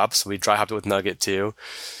Nugget hops. So we dry hopped it with Nugget too.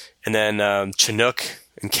 And then Chinook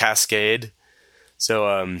and Cascade.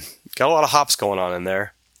 So got a lot of hops going on in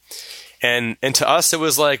there. And to us, it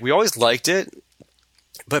was like, we always liked it,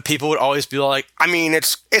 but people would always be like, I mean,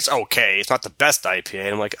 it's okay. It's not the best IPA. And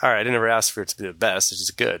I'm like, all right, I didn't ever ask for it to be the best. It's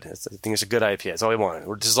just good. I think it's a good IPA. That's all we wanted.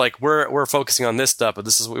 We're just like, we're focusing on this stuff, but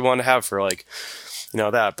this is what we want to have for like,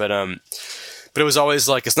 that. But it was always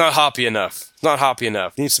like, it's not hoppy enough. It's not hoppy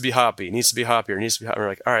enough. It needs to be hoppy. It needs to be hoppier. It needs to be hoppy. We're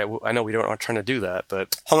like, all right, well, I know we aren't trying to do that,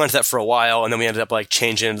 but hung on to that for a while. And then we ended up like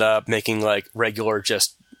changing it up, making like regular,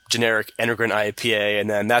 just generic Enegren IPA, and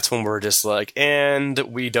then that's when we're just like, and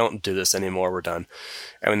we don't do this anymore. We're done.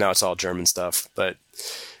 I mean, now it's all German stuff, but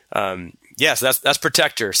so that's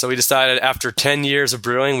Protector. So we decided after 10 years of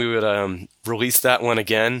brewing, we would release that one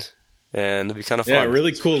again, and it'd be kind of fun. Yeah,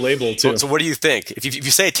 really cool label too. So what do you think? If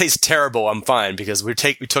you say it tastes terrible, I'm fine, because we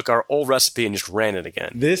took our old recipe and just ran it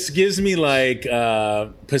again. This gives me like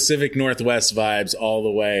Pacific Northwest vibes all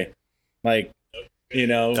the way, like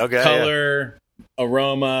color. Yeah.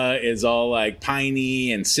 Aroma is all like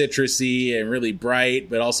piney and citrusy and really bright,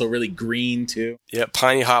 but also really green too. Yeah,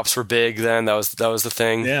 piney hops were big then. That was the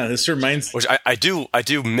thing. Yeah, this reminds. Which I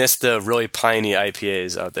do miss the really piney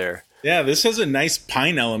IPAs out there. Yeah, this has a nice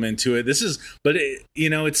pine element to it. This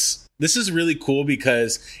is really cool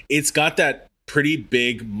because it's got that pretty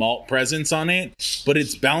big malt presence on it, but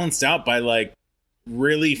it's balanced out by like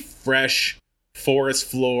really fresh forest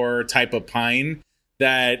floor type of pine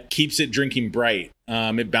that keeps it drinking bright.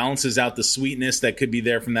 It balances out the sweetness that could be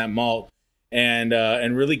there from that malt,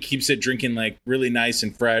 and really keeps it drinking like really nice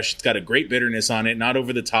and fresh. It's got a great bitterness on it, not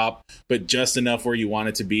over the top, but just enough where you want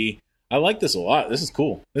it to be. I like this a lot. This is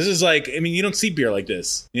cool. This is like, I mean, you don't see beer like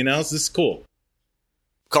this, This is cool.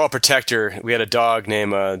 Call Protector. We had a dog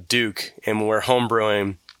named Duke, and when we're home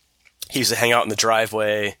brewing, he used to hang out in the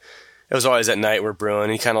driveway. It was always at night we're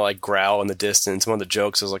brewing. He kind of like growl in the distance. One of the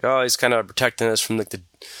jokes was like, oh, he's kind of protecting us from like the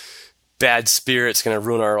bad spirits going to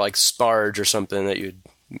ruin our like sparge or something that you'd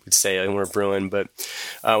say when we're brewing. But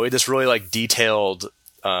we had this really like detailed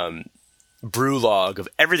brew log of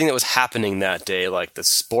everything that was happening that day, like the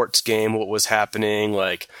sports game, what was happening,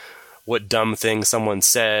 like what dumb thing someone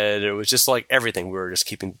said. It was just like everything we were just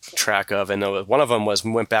keeping track of. And one of them was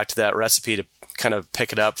we went back to that recipe to kind of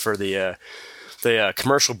pick it up for the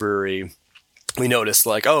commercial brewery. We noticed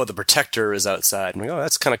like, oh, the Protector is outside. And we go, oh,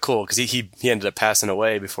 that's kind of cool, because he ended up passing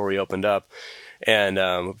away before we opened up, and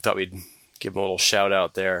thought we'd give him a little shout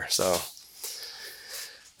out there. So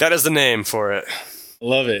that is the name for it.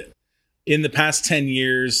 Love it. In the past 10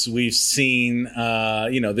 years, we've seen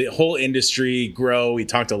the whole industry grow. We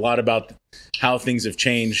talked a lot about how things have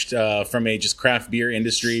changed from a just craft beer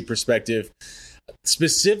industry perspective,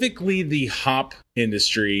 specifically the hop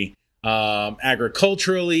industry.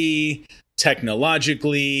 Agriculturally,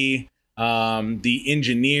 technologically, the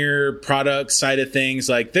engineer product side of things,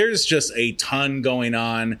 like there's just a ton going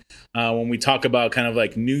on when we talk about kind of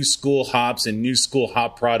like new school hops and new school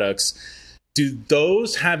hop products. Do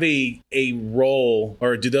those have a role,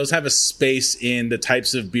 or do those have a space in the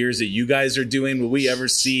types of beers that you guys are doing? Will we ever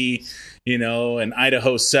see an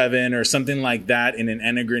Idaho 7 or something like that in an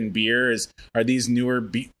Enegren beer? Are these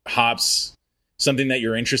newer hops something that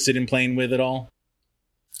you're interested in playing with at all?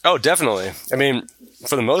 Oh, definitely. I mean,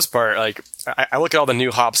 for the most part, like I look at all the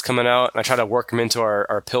new hops coming out and I try to work them into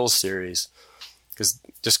our Pils series,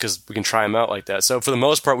 because we can try them out like that. So for the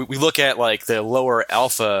most part, we look at like the lower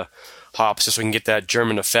alpha hops just so we can get that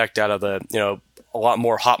German effect out of the, a lot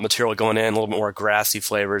more hop material going in, a little bit more grassy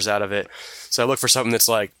flavors out of it. So I look for something that's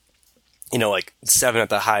like, like 7 at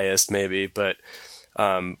the highest maybe, but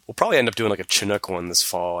we'll probably end up doing like a Chinook one this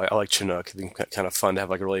fall. I like Chinook. It'd be kind of fun to have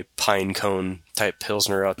like a really pine cone type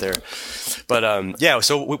Pilsner out there. But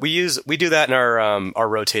so we do that in our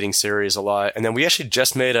rotating series a lot. And then we actually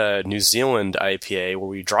just made a New Zealand IPA where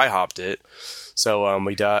we dry hopped it. So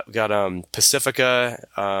we got Pacifica,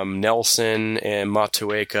 Nelson, and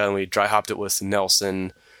Motueka, and we dry hopped it with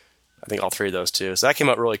Nelson. I think all 3 of those too. So that came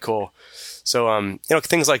out really cool. So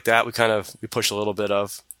things like that we push a little bit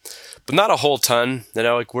of. But not a whole ton,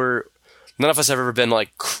 like none of us have ever been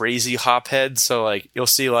like crazy hop heads. So like you'll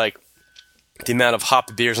see like the amount of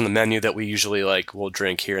hoppy beers on the menu that we usually like will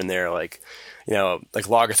drink here and there, like, you know, like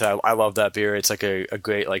Lagertha. I love that beer. It's like a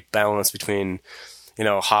great like balance between, you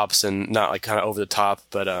know, hops and not like kind of over the top,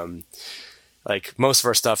 but like most of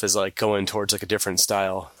our stuff is like going towards like a different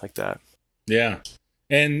style like that. Yeah.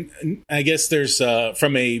 And I guess there's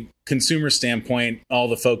from a consumer standpoint, all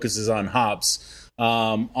the focus is on hops.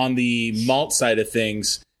 On the malt side of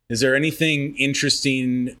things, is there anything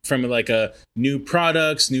interesting from like a new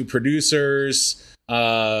products, new producers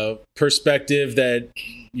perspective that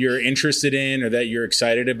you're interested in or that you're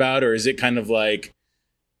excited about? Or is it kind of like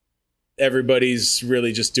everybody's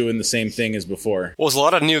really just doing the same thing as before? Well, there's a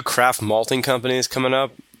lot of new craft malting companies coming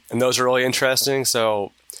up, and those are really interesting.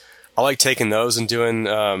 So I like taking those and doing,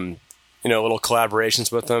 you know, little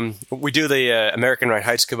collaborations with them. We do the American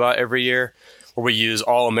Reinheitsgebot every year, where we use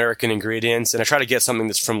all American ingredients, and I try to get something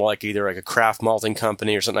that's from like either like a craft malting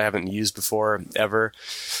company or something I haven't used before ever.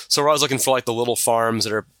 So we're always looking for like the little farms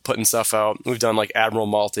that are putting stuff out. We've done like Admiral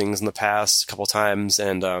Maltings in the past a couple times,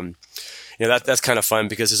 and you know, that's kind of fun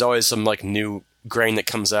because there's always some like new grain that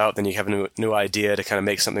comes out. Then you have a new idea to kind of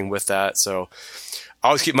make something with that. So I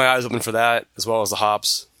always keep my eyes open for that, as well as the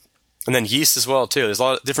hops, and then yeast as well too. There's a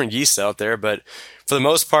lot of different yeasts out there, but for the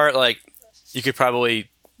most part, like you could probably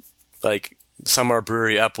like sum our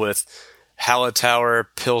brewery up with Hallertauer,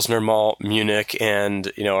 Pilsner malt, Munich,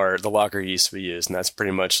 and you know the lager yeast we use, and that's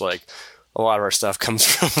pretty much like a lot of our stuff comes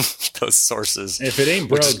from those sources. If it ain't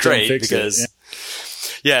broke, which is great don't fix because it.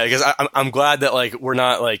 Yeah, because I'm glad that like we're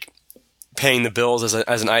not like paying the bills as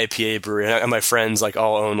an IPA brewery, and my friends like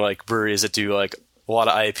all own like breweries that do like a lot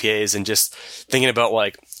of IPAs, and just thinking about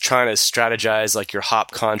like trying to strategize like your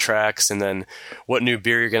hop contracts and then what new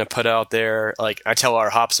beer you're going to put out there. Like I tell our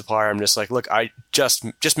hop supplier, I'm just like, look, I just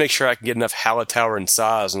make sure I can get enough Hallertauer and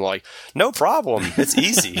Saaz. And like, no problem. It's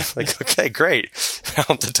easy. Like, okay, great. I don't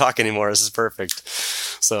have to talk anymore. This is perfect.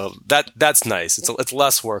 So that's nice. It's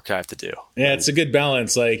less work I have to do. Yeah, it's a good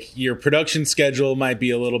balance. Like your production schedule might be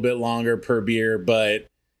a little bit longer per beer, but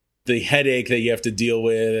the headache that you have to deal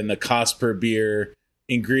with and the cost per beer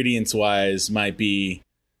ingredients wise might be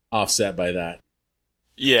offset by that.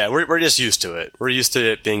 Yeah, we're just used to it. We're used to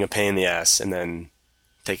it being a pain in the ass and then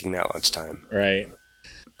taking that much time. Right.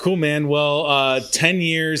 Cool, man. Well, 10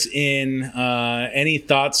 years in, any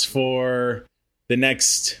thoughts for the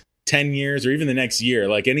next 10 years or even the next year?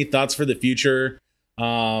 Like any thoughts for the future?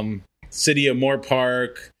 City of Moore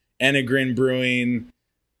Park, Enegrin Brewing.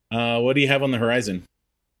 What do you have on the horizon?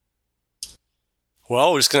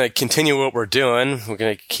 Well, we're just going to continue what we're doing. We're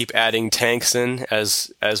going to keep adding tanks in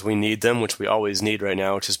as we need them, which we always need right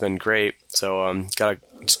now, which has been great. So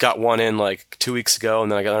just got one in like 2 weeks ago, and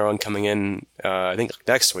then I got another one coming in I think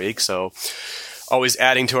next week. So always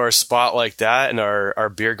adding to our spot like that, and our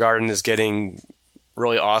beer garden is getting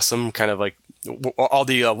really awesome. Kind of like all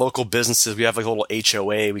the local businesses, we have like a little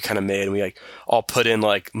HOA we kind of made, and we like all put in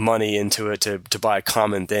like money into it to buy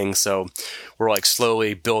common things. So we're like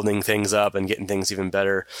slowly building things up and getting things even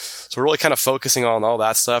better. So we're really kind of focusing on all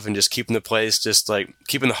that stuff and just keeping the place, just like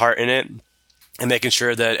keeping the heart in it and making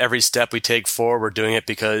sure that every step we take forward, we're doing it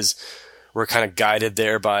because we're kind of guided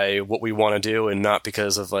there by what we want to do and not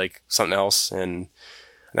because of like something else. And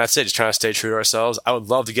that's it. Just trying to stay true to ourselves. I would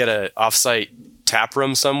love to get an offsite tap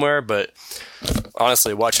room somewhere, but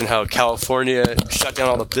honestly, watching how California shut down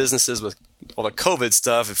all the businesses with all the COVID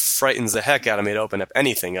stuff, it frightens the heck out of me to open up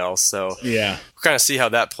anything else. So yeah, we'll kind of see how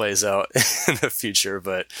that plays out in the future.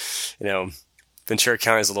 But you know, Ventura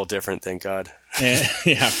County is a little different, thank God.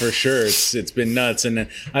 Yeah, for sure. It's been nuts, and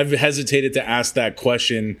I've hesitated to ask that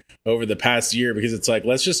question over the past year because it's like,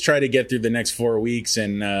 let's just try to get through the next 4 weeks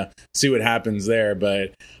and see what happens there.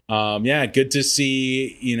 But yeah, good to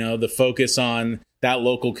see, you know, the focus on that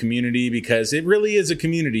local community, because it really is a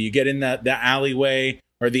community. You get in that alleyway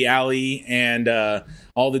or the alley and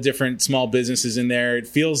all the different small businesses in there. It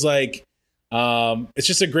feels like it's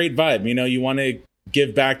just a great vibe. You know, you want to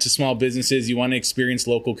give back to small businesses. You want to experience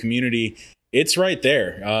local community. It's right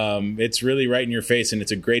there. It's really right in your face, and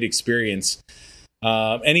it's a great experience.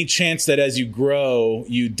 Any chance that as you grow,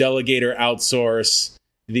 you delegate or outsource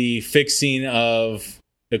the fixing of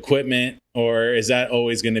equipment, or is that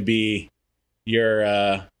always going to be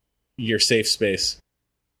your safe space?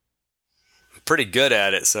 Pretty good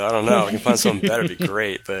at it, so I don't know. If we can find something better, it'd be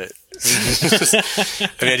great. But I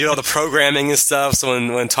mean, I do all the programming and stuff. So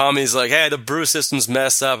when Tommy's like, "Hey, the brew system's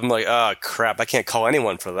messed up," I'm like, "Oh crap! I can't call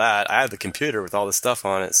anyone for that. I have the computer with all this stuff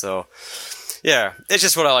on it." So yeah, it's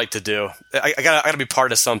just what I like to do. I gotta be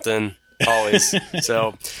part of something always.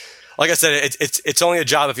 So like I said, it's only a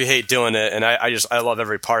job if you hate doing it, and I love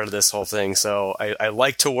every part of this whole thing. So I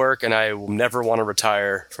like to work, and I will never want to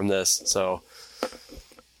retire from this. So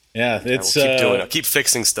yeah, it's keep doing it, keep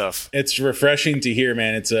fixing stuff. It's refreshing to hear,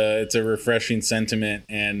 man. It's a refreshing sentiment,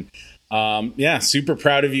 and yeah, super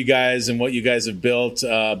proud of you guys and what you guys have built.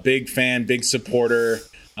 Big fan, big supporter.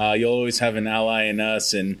 You'll always have an ally in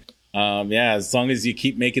us, and yeah, as long as you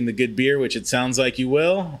keep making the good beer, which it sounds like you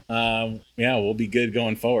will, yeah, we'll be good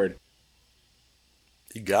going forward.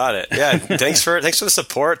 You got it. Yeah, thanks for the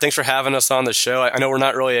support. Thanks for having us on the show. I know we're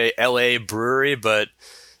not really a LA brewery, but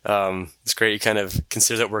it's great you kind of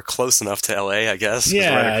consider that we're close enough to LA, I guess.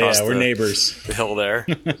 Yeah, we're neighbors. The hill there.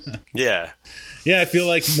 Yeah. Yeah, I feel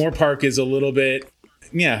like Moorpark is a little bit,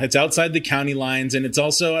 yeah, it's outside the county lines, and it's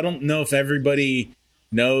also, I don't know if everybody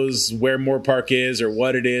knows where Moorpark is or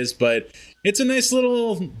what it is, but it's a nice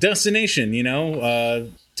little destination, you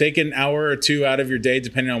know. Take an hour or two out of your day,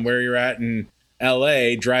 depending on where you're at in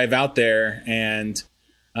LA, drive out there, and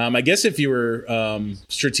I guess if you were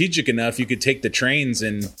strategic enough, you could take the trains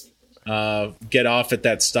and get off at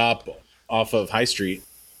that stop off of High Street.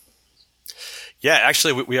 Yeah,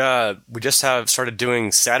 actually, we just have started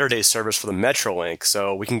doing Saturday service for the Metrolink,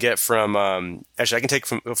 so we can get from actually I can take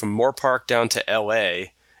from Moorpark down to LA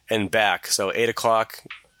and back. So 8 o'clock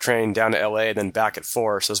train down to LA, and then back at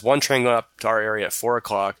 4. So there's one train going up to our area at 4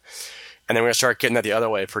 o'clock, and then we're gonna start getting that the other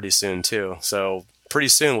way pretty soon too. So pretty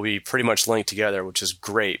soon we'll be pretty much linked together, which is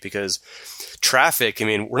great because traffic. I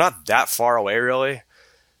mean, we're not that far away really,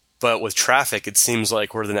 but with traffic, it seems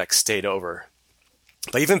like we're the next state over.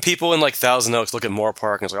 But even people in like Thousand Oaks look at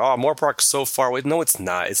Moorpark and it's like, oh, Moorpark's so far away. No, it's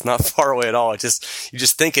not. It's not far away at all. You just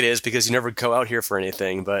think it is because you never go out here for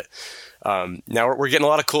anything. But now we're getting a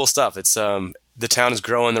lot of cool stuff. It's the town is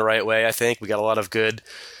growing the right way. I think we got a lot of good,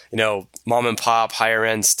 mom and pop, higher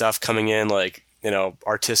end stuff coming in, like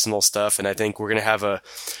artisanal stuff. And I think we're gonna have a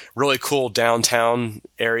really cool downtown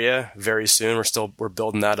area very soon. We're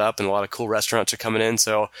building that up, and a lot of cool restaurants are coming in.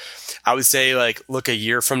 So I would say, like, look, a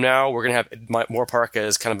year from now, we're going to have Moorpark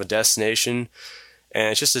as kind of a destination. And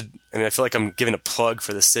it's just I feel like I'm giving a plug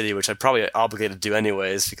for the city, which I'd probably obligated to do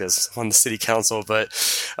anyways because I'm on the city council, but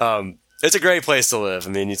it's a great place to live. I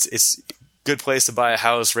mean, it's a good place to buy a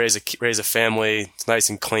house, raise a family. It's nice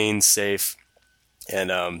and clean, safe.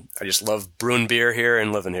 And I just love brewing beer here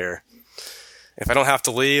and living here. If I don't have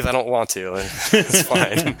to leave, I don't want to. It's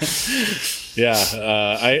fine. Yeah,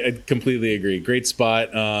 I completely agree. Great spot.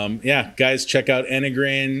 Yeah, guys, check out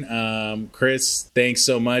Enegren. Chris, thanks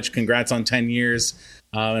so much. Congrats on 10 years.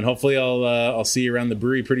 And hopefully I'll see you around the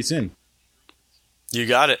brewery pretty soon. You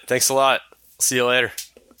got it. Thanks a lot. See you later.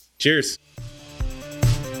 Cheers.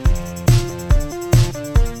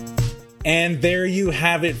 And there you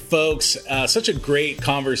have it, folks. Such a great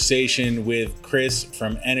conversation with Chris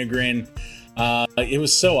from Enegren. It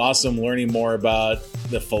was so awesome learning more about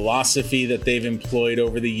the philosophy that they've employed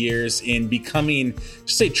over the years in becoming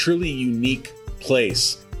just a truly unique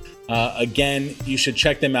place. Again, you should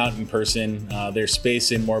check them out in person. Their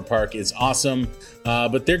space in Moorpark is awesome,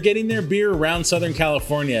 but they're getting their beer around Southern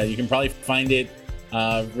California. You can probably find it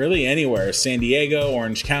really anywhere. San Diego,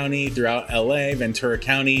 Orange County, throughout LA, Ventura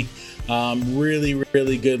County. Really,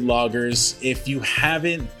 really good lagers. If you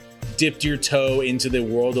haven't dipped your toe into the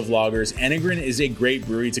world of lagers, Enegren is a great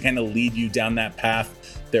brewery to kind of lead you down that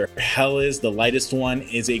path. Their Helles, the lightest one,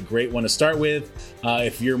 is a great one to start with.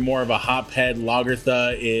 If you're more of a hophead,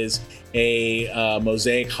 Lagertha is a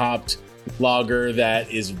mosaic hopped lager that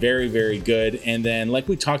is very, very good. And then, like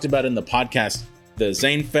we talked about in the podcast, the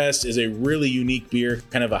Zanefest is a really unique beer,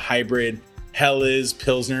 kind of a hybrid Helles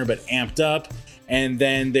Pilsner, but amped up. And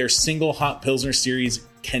then their single hop Pilsner series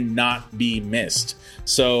cannot be missed.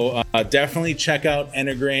 So definitely check out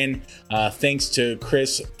Enegren. Thanks to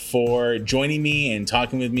Chris for joining me and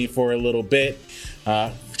talking with me for a little bit.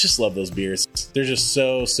 Just love those beers. They're just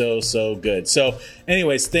so, so, so good. So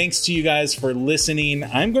anyways, thanks to you guys for listening.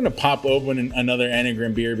 I'm going to pop open another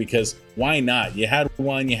Enegren beer because why not? You had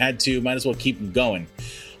one, you had two, might as well keep them going.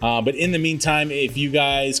 But in the meantime, if you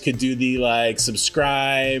guys could do the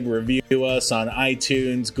subscribe, review us on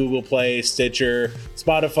iTunes, Google Play, Stitcher,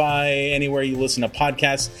 Spotify, anywhere you listen to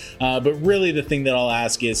podcasts. But really the thing that I'll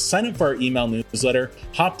ask is sign up for our email newsletter,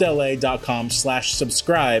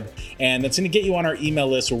 hoppedla.com/subscribe. And that's going to get you on our email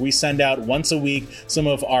list where we send out once a week some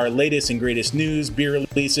of our latest and greatest news, beer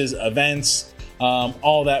releases, events,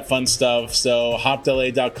 all that fun stuff. So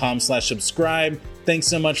hoppedla.com/subscribe. Thanks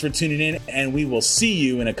so much for tuning in, and we will see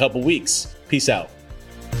you in a couple weeks. Peace out.